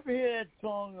 Louis, did you ever hear that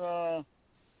song?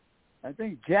 I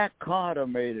think Jack Carter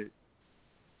made it.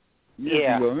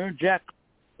 Yeah. Remember Jack,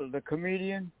 the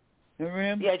comedian? Remember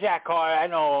him? Yeah, Jack Carter. I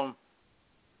know him.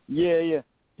 Yeah.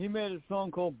 He made a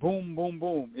song called Boom, Boom,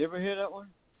 Boom. You ever hear that one?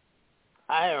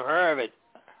 I haven't heard of it.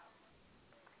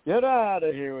 Get out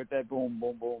of here with that boom,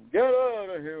 boom, boom. Get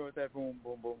out of here with that boom,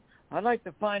 boom, boom. I'd like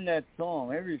to find that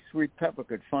song. Every Sweet Pepper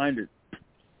could find it.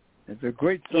 It's a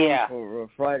great song for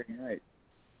Friday night.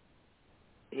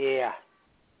 Yeah.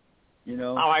 You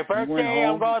know, on my birthday,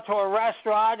 I'm going to a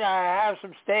restaurant and I have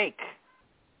some steak.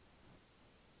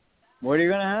 What are you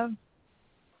going to have?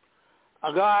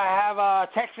 I'm going to have a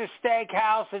Texas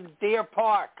Steakhouse in Deer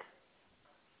Park.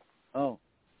 Oh.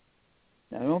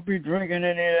 Now, don't be drinking any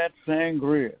of that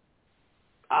sangria.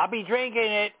 I'll be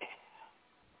drinking it.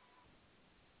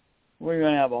 What, are you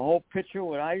going to have a whole pitcher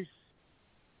with ice?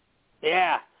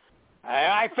 Yeah. When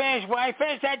I finish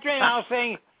that drink, I'll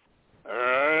sing,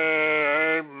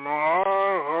 "Hey, my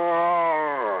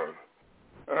heart,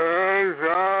 as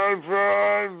San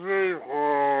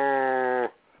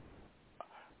Francisco,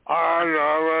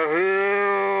 another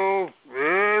hill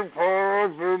in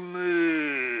front of me.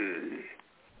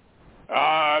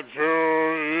 Two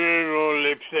little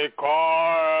lipstick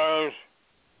cars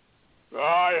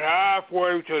right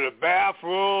halfway to the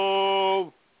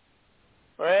bathroom.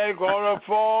 We're gonna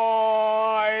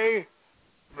fly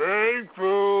right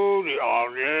through the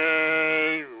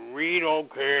onion. We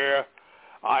don't care.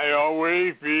 I'll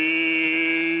always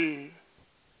be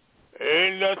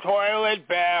in the toilet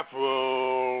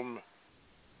bathroom.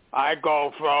 I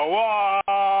go throw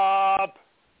up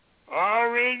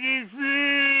already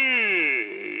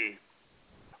free.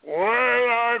 When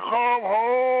I come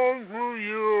home to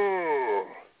you,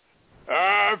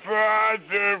 after I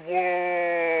did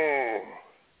war,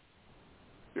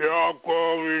 your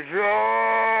corruption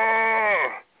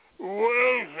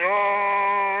will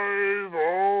shine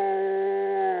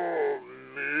on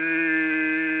me.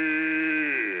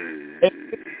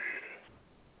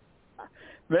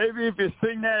 Maybe if you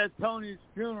sing that at Tony's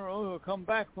funeral, he'll come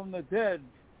back from the dead.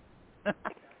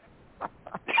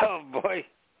 Oh, boy.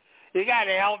 You got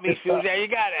to help me, Suzanne. You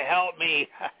got to help me.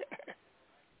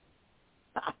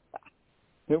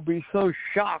 He'll be so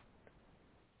shocked.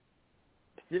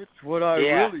 It's what I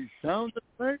really sounded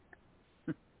like.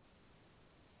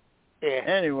 Yeah.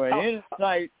 Anyway,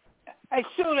 Innersight. Hey,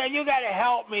 Susan, you gotta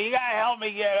help me. You gotta help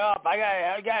me get up.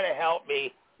 I gotta help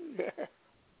me.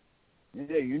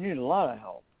 Yeah, you need a lot of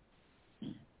help.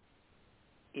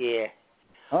 Yeah.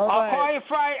 All I'll right. call you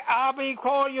Friday. I'll be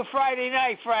calling you Friday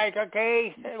night, Frank.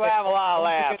 Okay? We'll have a lot of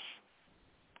laughs.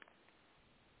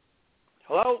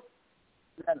 Hello.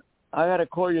 I gotta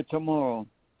call you tomorrow.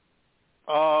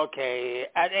 Okay,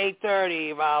 at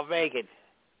 8:30. I'll make it.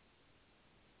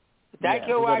 Thank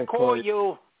you. I call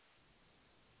you.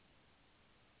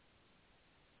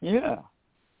 Yeah.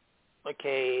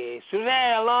 Okay,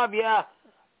 Suzanne, I love you. I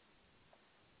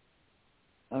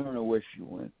don't know where she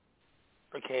went.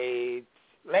 Okay,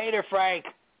 later, Frank.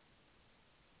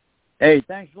 Hey,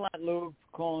 thanks a lot, Lou,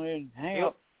 for calling in. Hang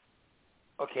up.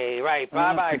 Okay, right.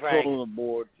 Bye-bye, Frank. I'm the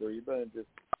board, so you better just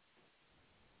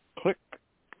click,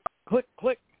 click,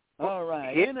 click. All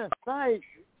right. Innersight.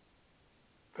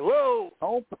 Hello.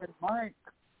 Open mic.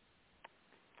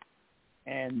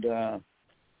 And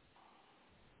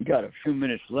we got a few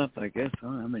minutes left, I guess. I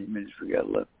don't know how many minutes we got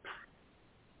left.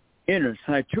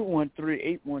 Innersight,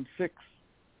 213-816-1650.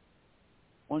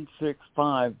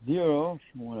 If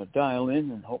you want to dial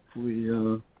in, and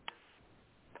hopefully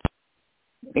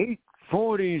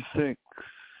 846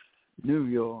 New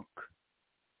York.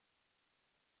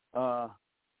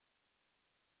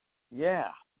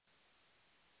 Yeah.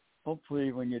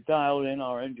 Hopefully when you dial in,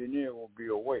 our engineer will be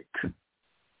awake.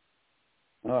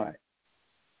 All right.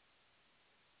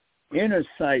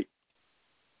 Innersight.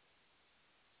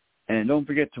 And don't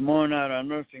forget, tomorrow night our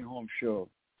nursing home show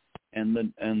and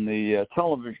the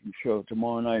television show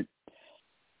tomorrow night.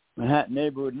 Manhattan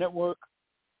Neighborhood Network,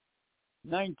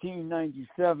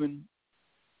 1997,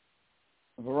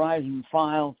 Verizon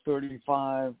File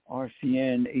 35,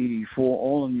 RCN 84,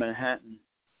 all in Manhattan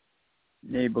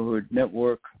Neighborhood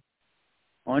Network.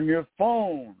 On your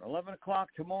phone, 11 o'clock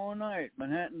tomorrow night,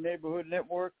 Manhattan Neighborhood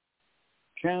Network,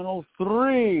 Channel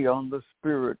 3 on the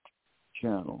Spirit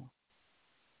Channel.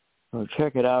 So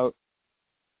check it out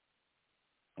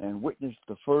and witness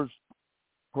the first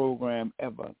program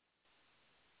ever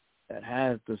that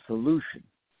has the solution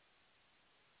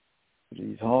to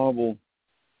these horrible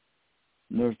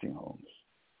nursing homes.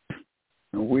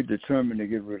 And we're determined to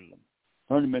get rid of them,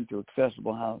 turn them into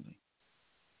accessible housing.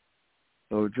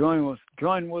 So join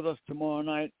with us tomorrow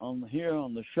night here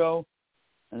on the show,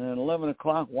 and then 11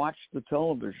 o'clock, watch the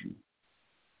television,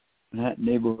 Manhattan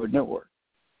Neighborhood Network.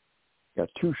 Got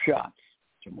 2 shots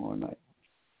tomorrow night.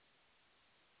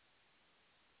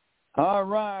 All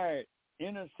right.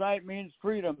 Innersight means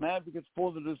freedom. Advocates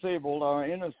for the disabled. Our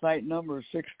Innersight number is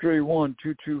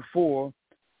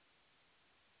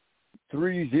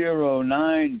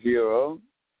 631-224-3090.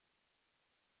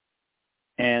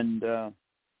 And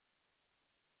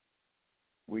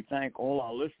we thank all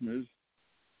our listeners,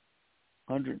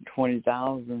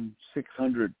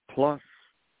 120,600 plus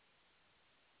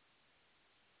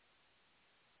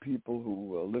people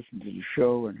who listen to the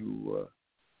show and who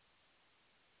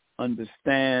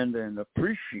understand and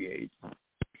appreciate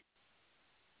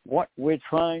what we're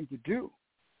trying to do.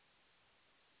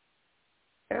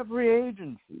 Every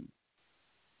agency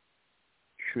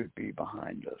should be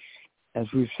behind us. As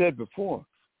we've said before,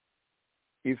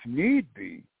 if need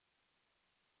be,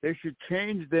 they should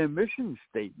change their mission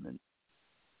statement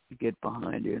to get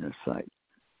behind Innersight.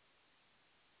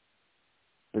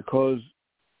 Because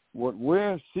what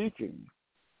we're seeking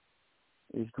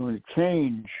is going to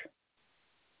change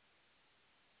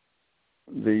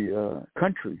the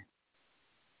country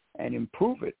and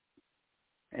improve it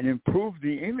and improve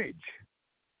the image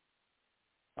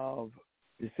of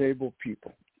disabled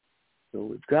people. So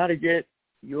we've got to get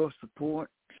your support,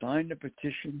 sign the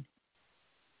petition,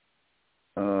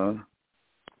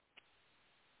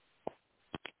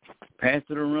 pass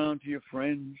it around to your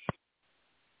friends,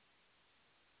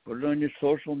 put it on your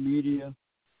social media,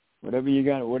 whatever you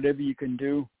got, whatever you can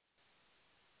do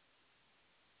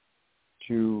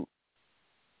to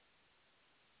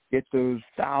get those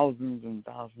thousands and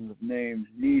thousands of names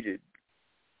needed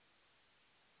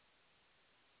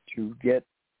to get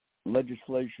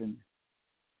legislation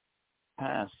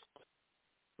passed.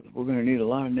 We're going to need a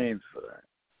lot of names for that.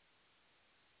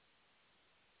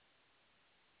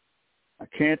 I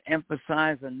can't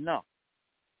emphasize enough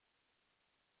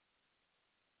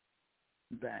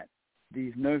that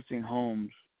these nursing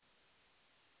homes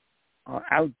are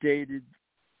outdated,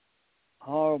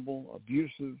 horrible,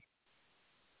 abusive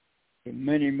to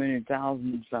many, many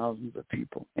thousands of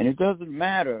people. And it doesn't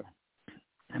matter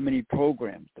how many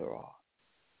programs there are.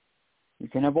 You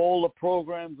can have all the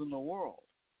programs in the world.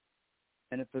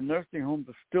 And if the nursing homes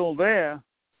are still there,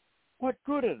 what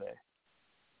good are they?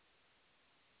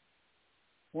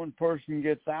 One person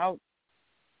gets out,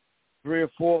 3 or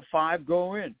 4 or 5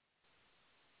 go in.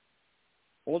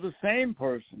 Or the same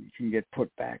person can get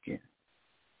put back in.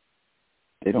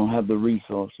 They don't have the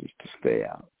resources to stay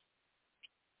out.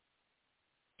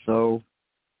 So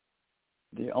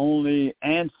the only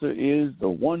answer is, the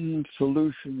one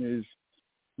solution is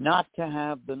not to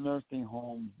have the nursing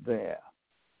home there.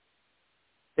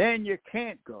 Then you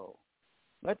can't go.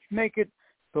 Let's make it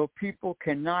so people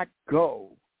cannot go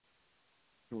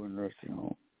to a nursing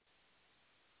home.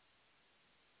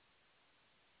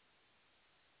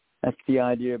 That's the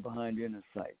idea behind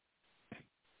Innersight.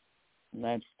 And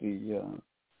that's the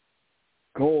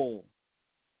goal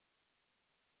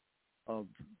of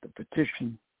the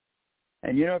petition.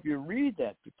 And, if you read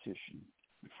that petition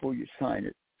before you sign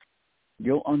it,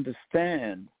 you'll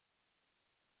understand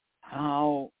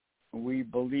how we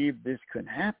believe this can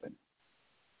happen.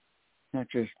 Not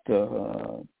just,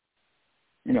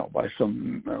 by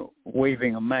some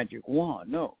waving a magic wand.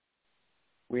 No.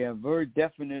 We have very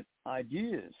definite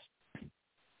ideas.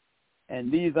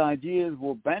 And these ideas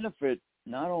will benefit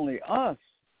not only us,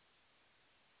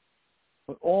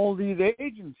 but all these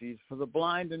agencies for the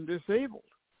blind and disabled.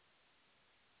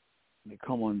 They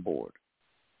come on board.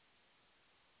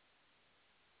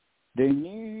 They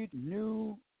need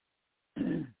new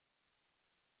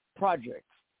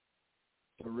projects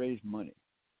to raise money.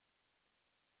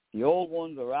 The old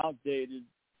ones are outdated.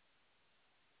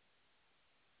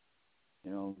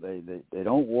 They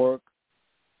don't work.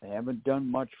 They haven't done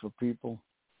much for people.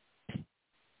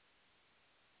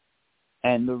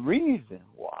 And the reason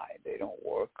why they don't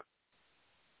work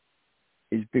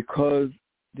is because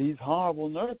these horrible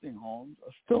nursing homes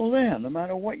are still there, no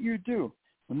matter what you do.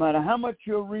 No matter how much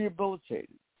you're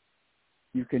rehabilitated,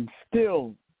 you can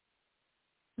still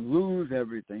lose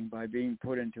everything by being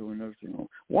put into a nursing home.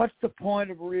 What's the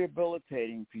point of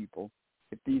rehabilitating people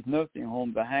if these nursing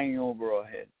homes are hanging over our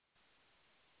heads?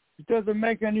 It doesn't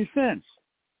make any sense,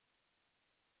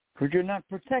 because you're not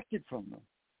protected from them.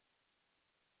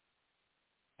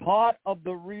 Part of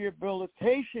the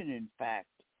rehabilitation, in fact,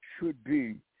 should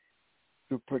be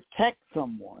to protect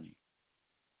someone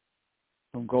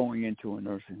from going into a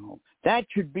nursing home. That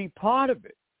should be part of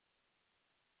it.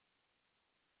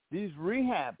 These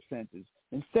rehab centers,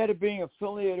 instead of being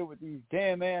affiliated with these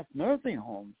damn-ass nursing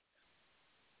homes,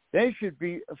 they should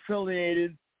be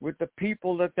affiliated with the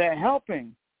people that they're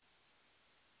helping.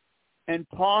 And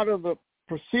part of the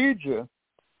procedure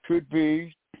should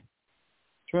be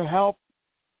to help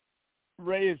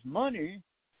raise money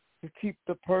to keep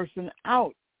the person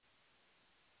out,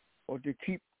 or to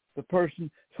keep the person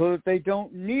so that they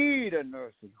don't need a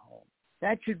nursing home.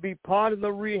 That should be part of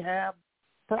the rehab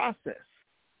process.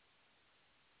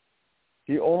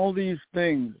 See, all these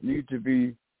things need to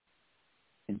be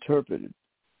interpreted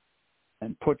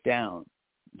and put down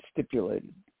and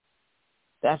stipulated.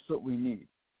 That's what we need.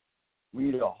 We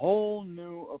need a whole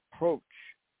new approach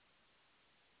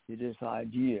to this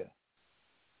idea.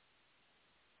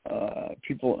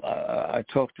 I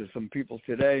talked to some people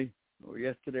today or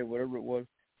yesterday, whatever it was,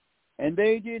 and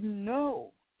they didn't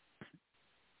know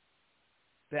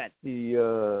that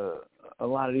a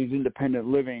lot of these independent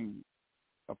living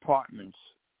apartments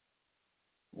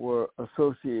were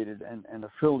associated and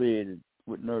affiliated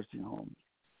with nursing homes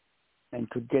and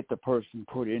could get the person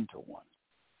put into one.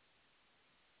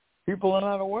 People are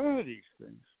not aware of these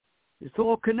things. It's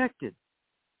all connected.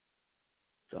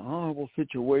 It's a horrible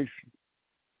situation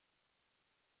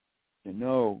to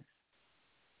know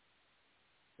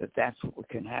that that's what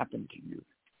can happen to you.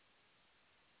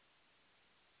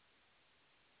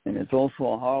 And it's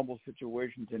also a horrible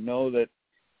situation to know that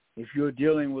if you're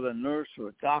dealing with a nurse or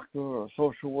a doctor or a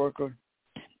social worker,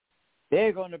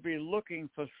 they're going to be looking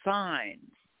for signs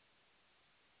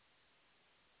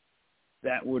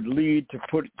that would lead to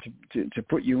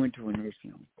put you into a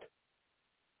nursing home.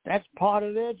 That's part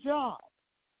of their job,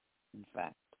 in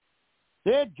fact.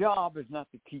 Their job is not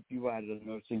to keep you out of the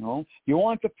nursing home. You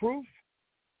want the proof?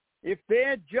 If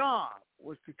their job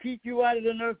was to keep you out of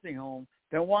the nursing home,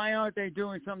 then why aren't they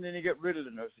doing something to get rid of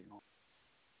the nursing home?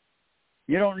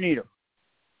 You don't need them.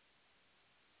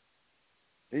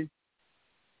 See?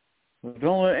 So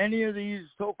don't let any of these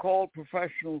so-called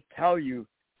professionals tell you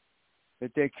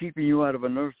that they're keeping you out of a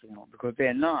nursing home, because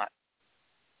they're not.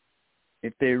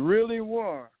 If they really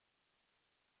were,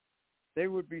 they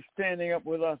would be standing up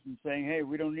with us and saying, hey,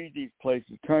 we don't need these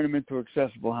places. Turn them into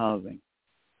accessible housing.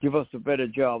 Give us a better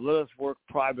job. Let us work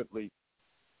privately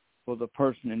for the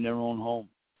person in their own home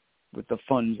with the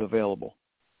funds available.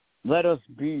 Let us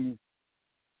be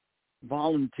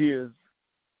volunteers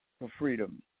for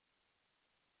freedom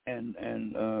and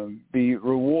be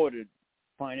rewarded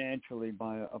financially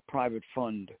by a private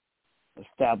fund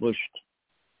established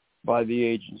by the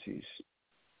agencies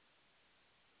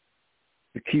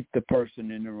to keep the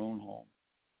person in their own home.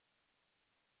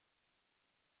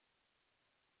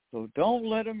 So don't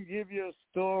let them give you a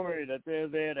story that they're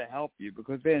there to help you,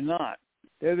 because they're not.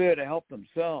 They're there to help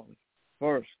themselves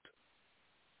first.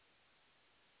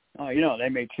 They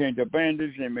may change a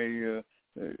bandage, they may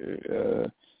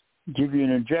give you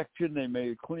an injection, they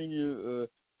may clean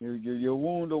your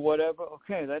wound or whatever.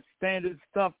 Okay, that's standard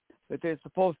stuff that they're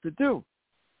supposed to do.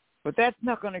 But that's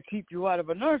not going to keep you out of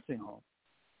a nursing home.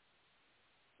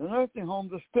 The nursing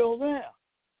homes are still there.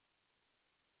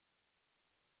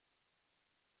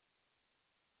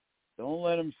 Don't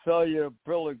let them sell you a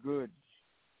bill of goods.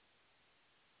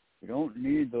 You don't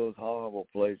need those horrible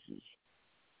places.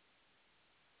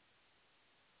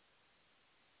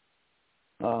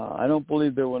 I don't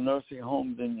believe there were nursing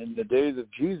homes in the days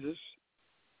of Jesus.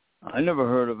 I never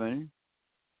heard of any.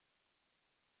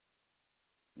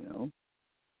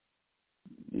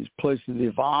 These places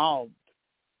evolved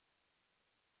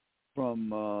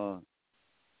from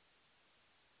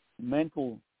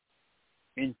mental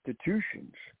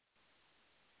institutions,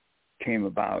 came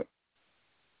about,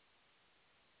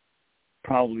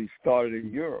 probably started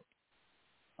in Europe,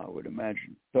 I would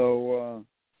imagine. So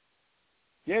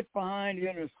get behind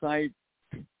Innersight,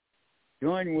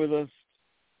 join with us.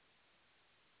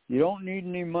 You don't need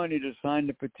any money to sign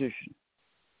the petition.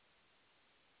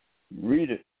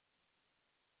 Read it.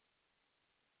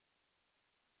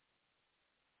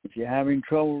 If you're having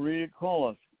trouble reading it, call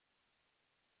us.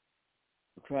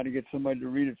 We'll try to get somebody to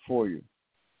read it for you.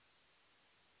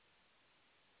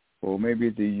 Or maybe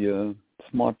the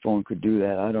smartphone could do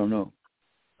that. I don't know.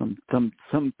 Some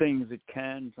things it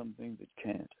can, some things it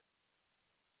can't.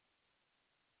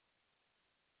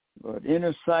 But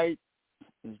Innersight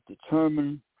is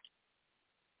determined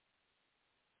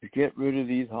to get rid of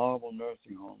these horrible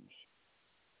nursing homes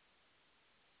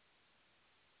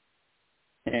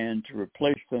and to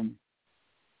replace them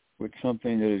with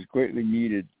something that is greatly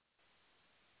needed: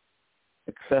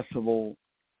 accessible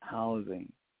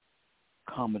housing,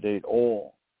 accommodate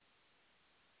all.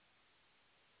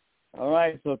 All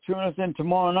right, so tune us in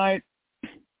tomorrow night,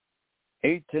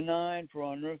 8 to 9 for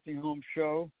our nursing home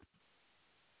show.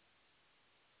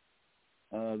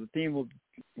 The theme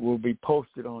will be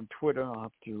posted on Twitter. I'll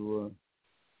have to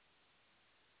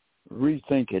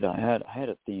rethink it. I had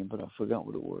a theme, but I forgot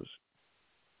what it was.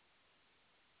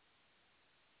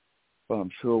 But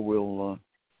I'm sure we'll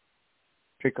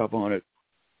pick up on it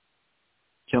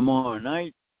tomorrow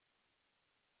night.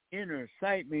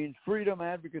 Innersight means freedom,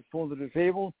 advocates for the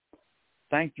disabled.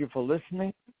 Thank you for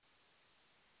listening.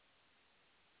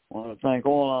 I want to thank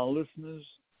all our listeners.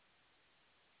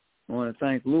 I want to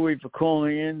thank Louie for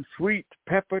calling in. Sweet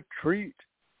Pepper Treat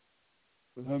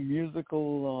with her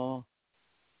musical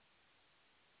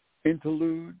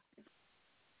interlude.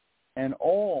 And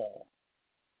all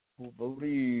who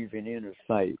believe in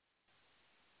Innersight.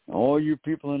 All you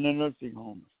people in the nursing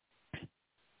homes. I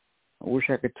wish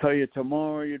I could tell you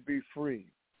tomorrow you'd be free.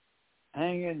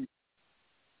 Hang in.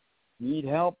 Need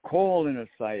help? Call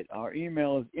Innersight. Our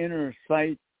email is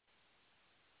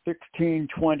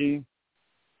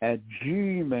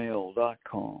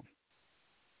innersight1620@gmail.com.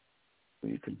 So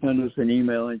you can send us an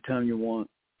email anytime you want.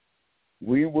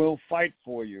 We will fight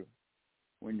for you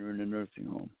when you're in a nursing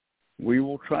home. We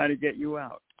will try to get you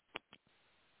out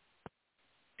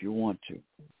if you want to.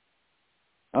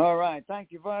 All right.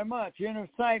 Thank you very much.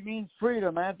 Innersight means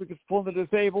freedom. Advocates for the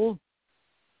disabled.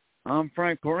 I'm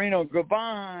Frank PERINO.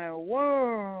 Goodbye,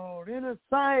 world.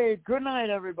 Innersight. Good night,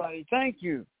 everybody. Thank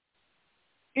you.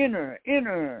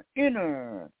 Innersight.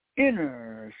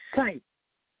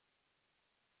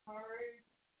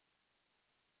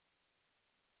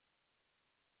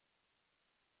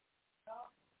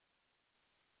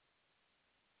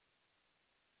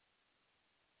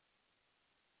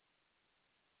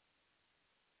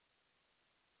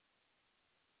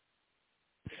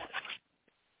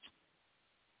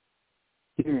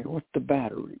 Here, what's the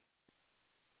battery?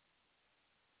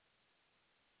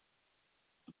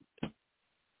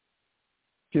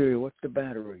 Siri, what's the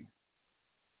battery?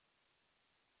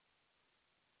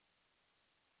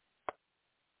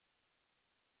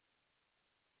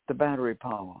 The battery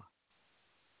power.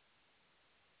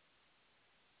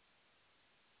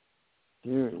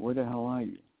 Siri, where the hell are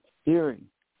you? Siri.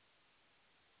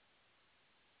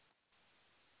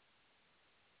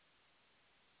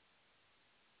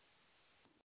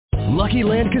 Lucky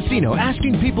Land Casino,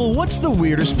 asking people, what's the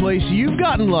weirdest place you've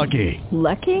gotten lucky?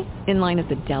 Lucky? In line at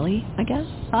the deli, I guess?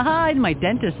 Aha, in my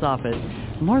dentist's office.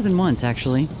 More than once,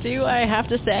 actually. Do I have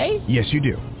to say? Yes, you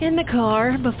do. In the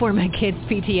car before my kids'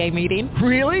 PTA meeting.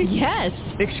 Really? Yes.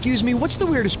 Excuse me, what's the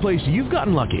weirdest place you've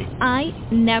gotten lucky? I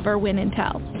never win and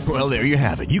tell. Well, there you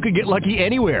have it. You can get lucky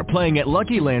anywhere, playing at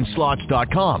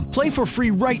LuckyLandSlots.com. Play for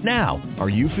free right now. Are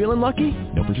you feeling lucky?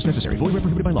 No purchase necessary. Void where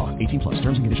prohibited by law. 18+.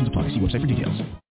 Terms and conditions apply. See website for details.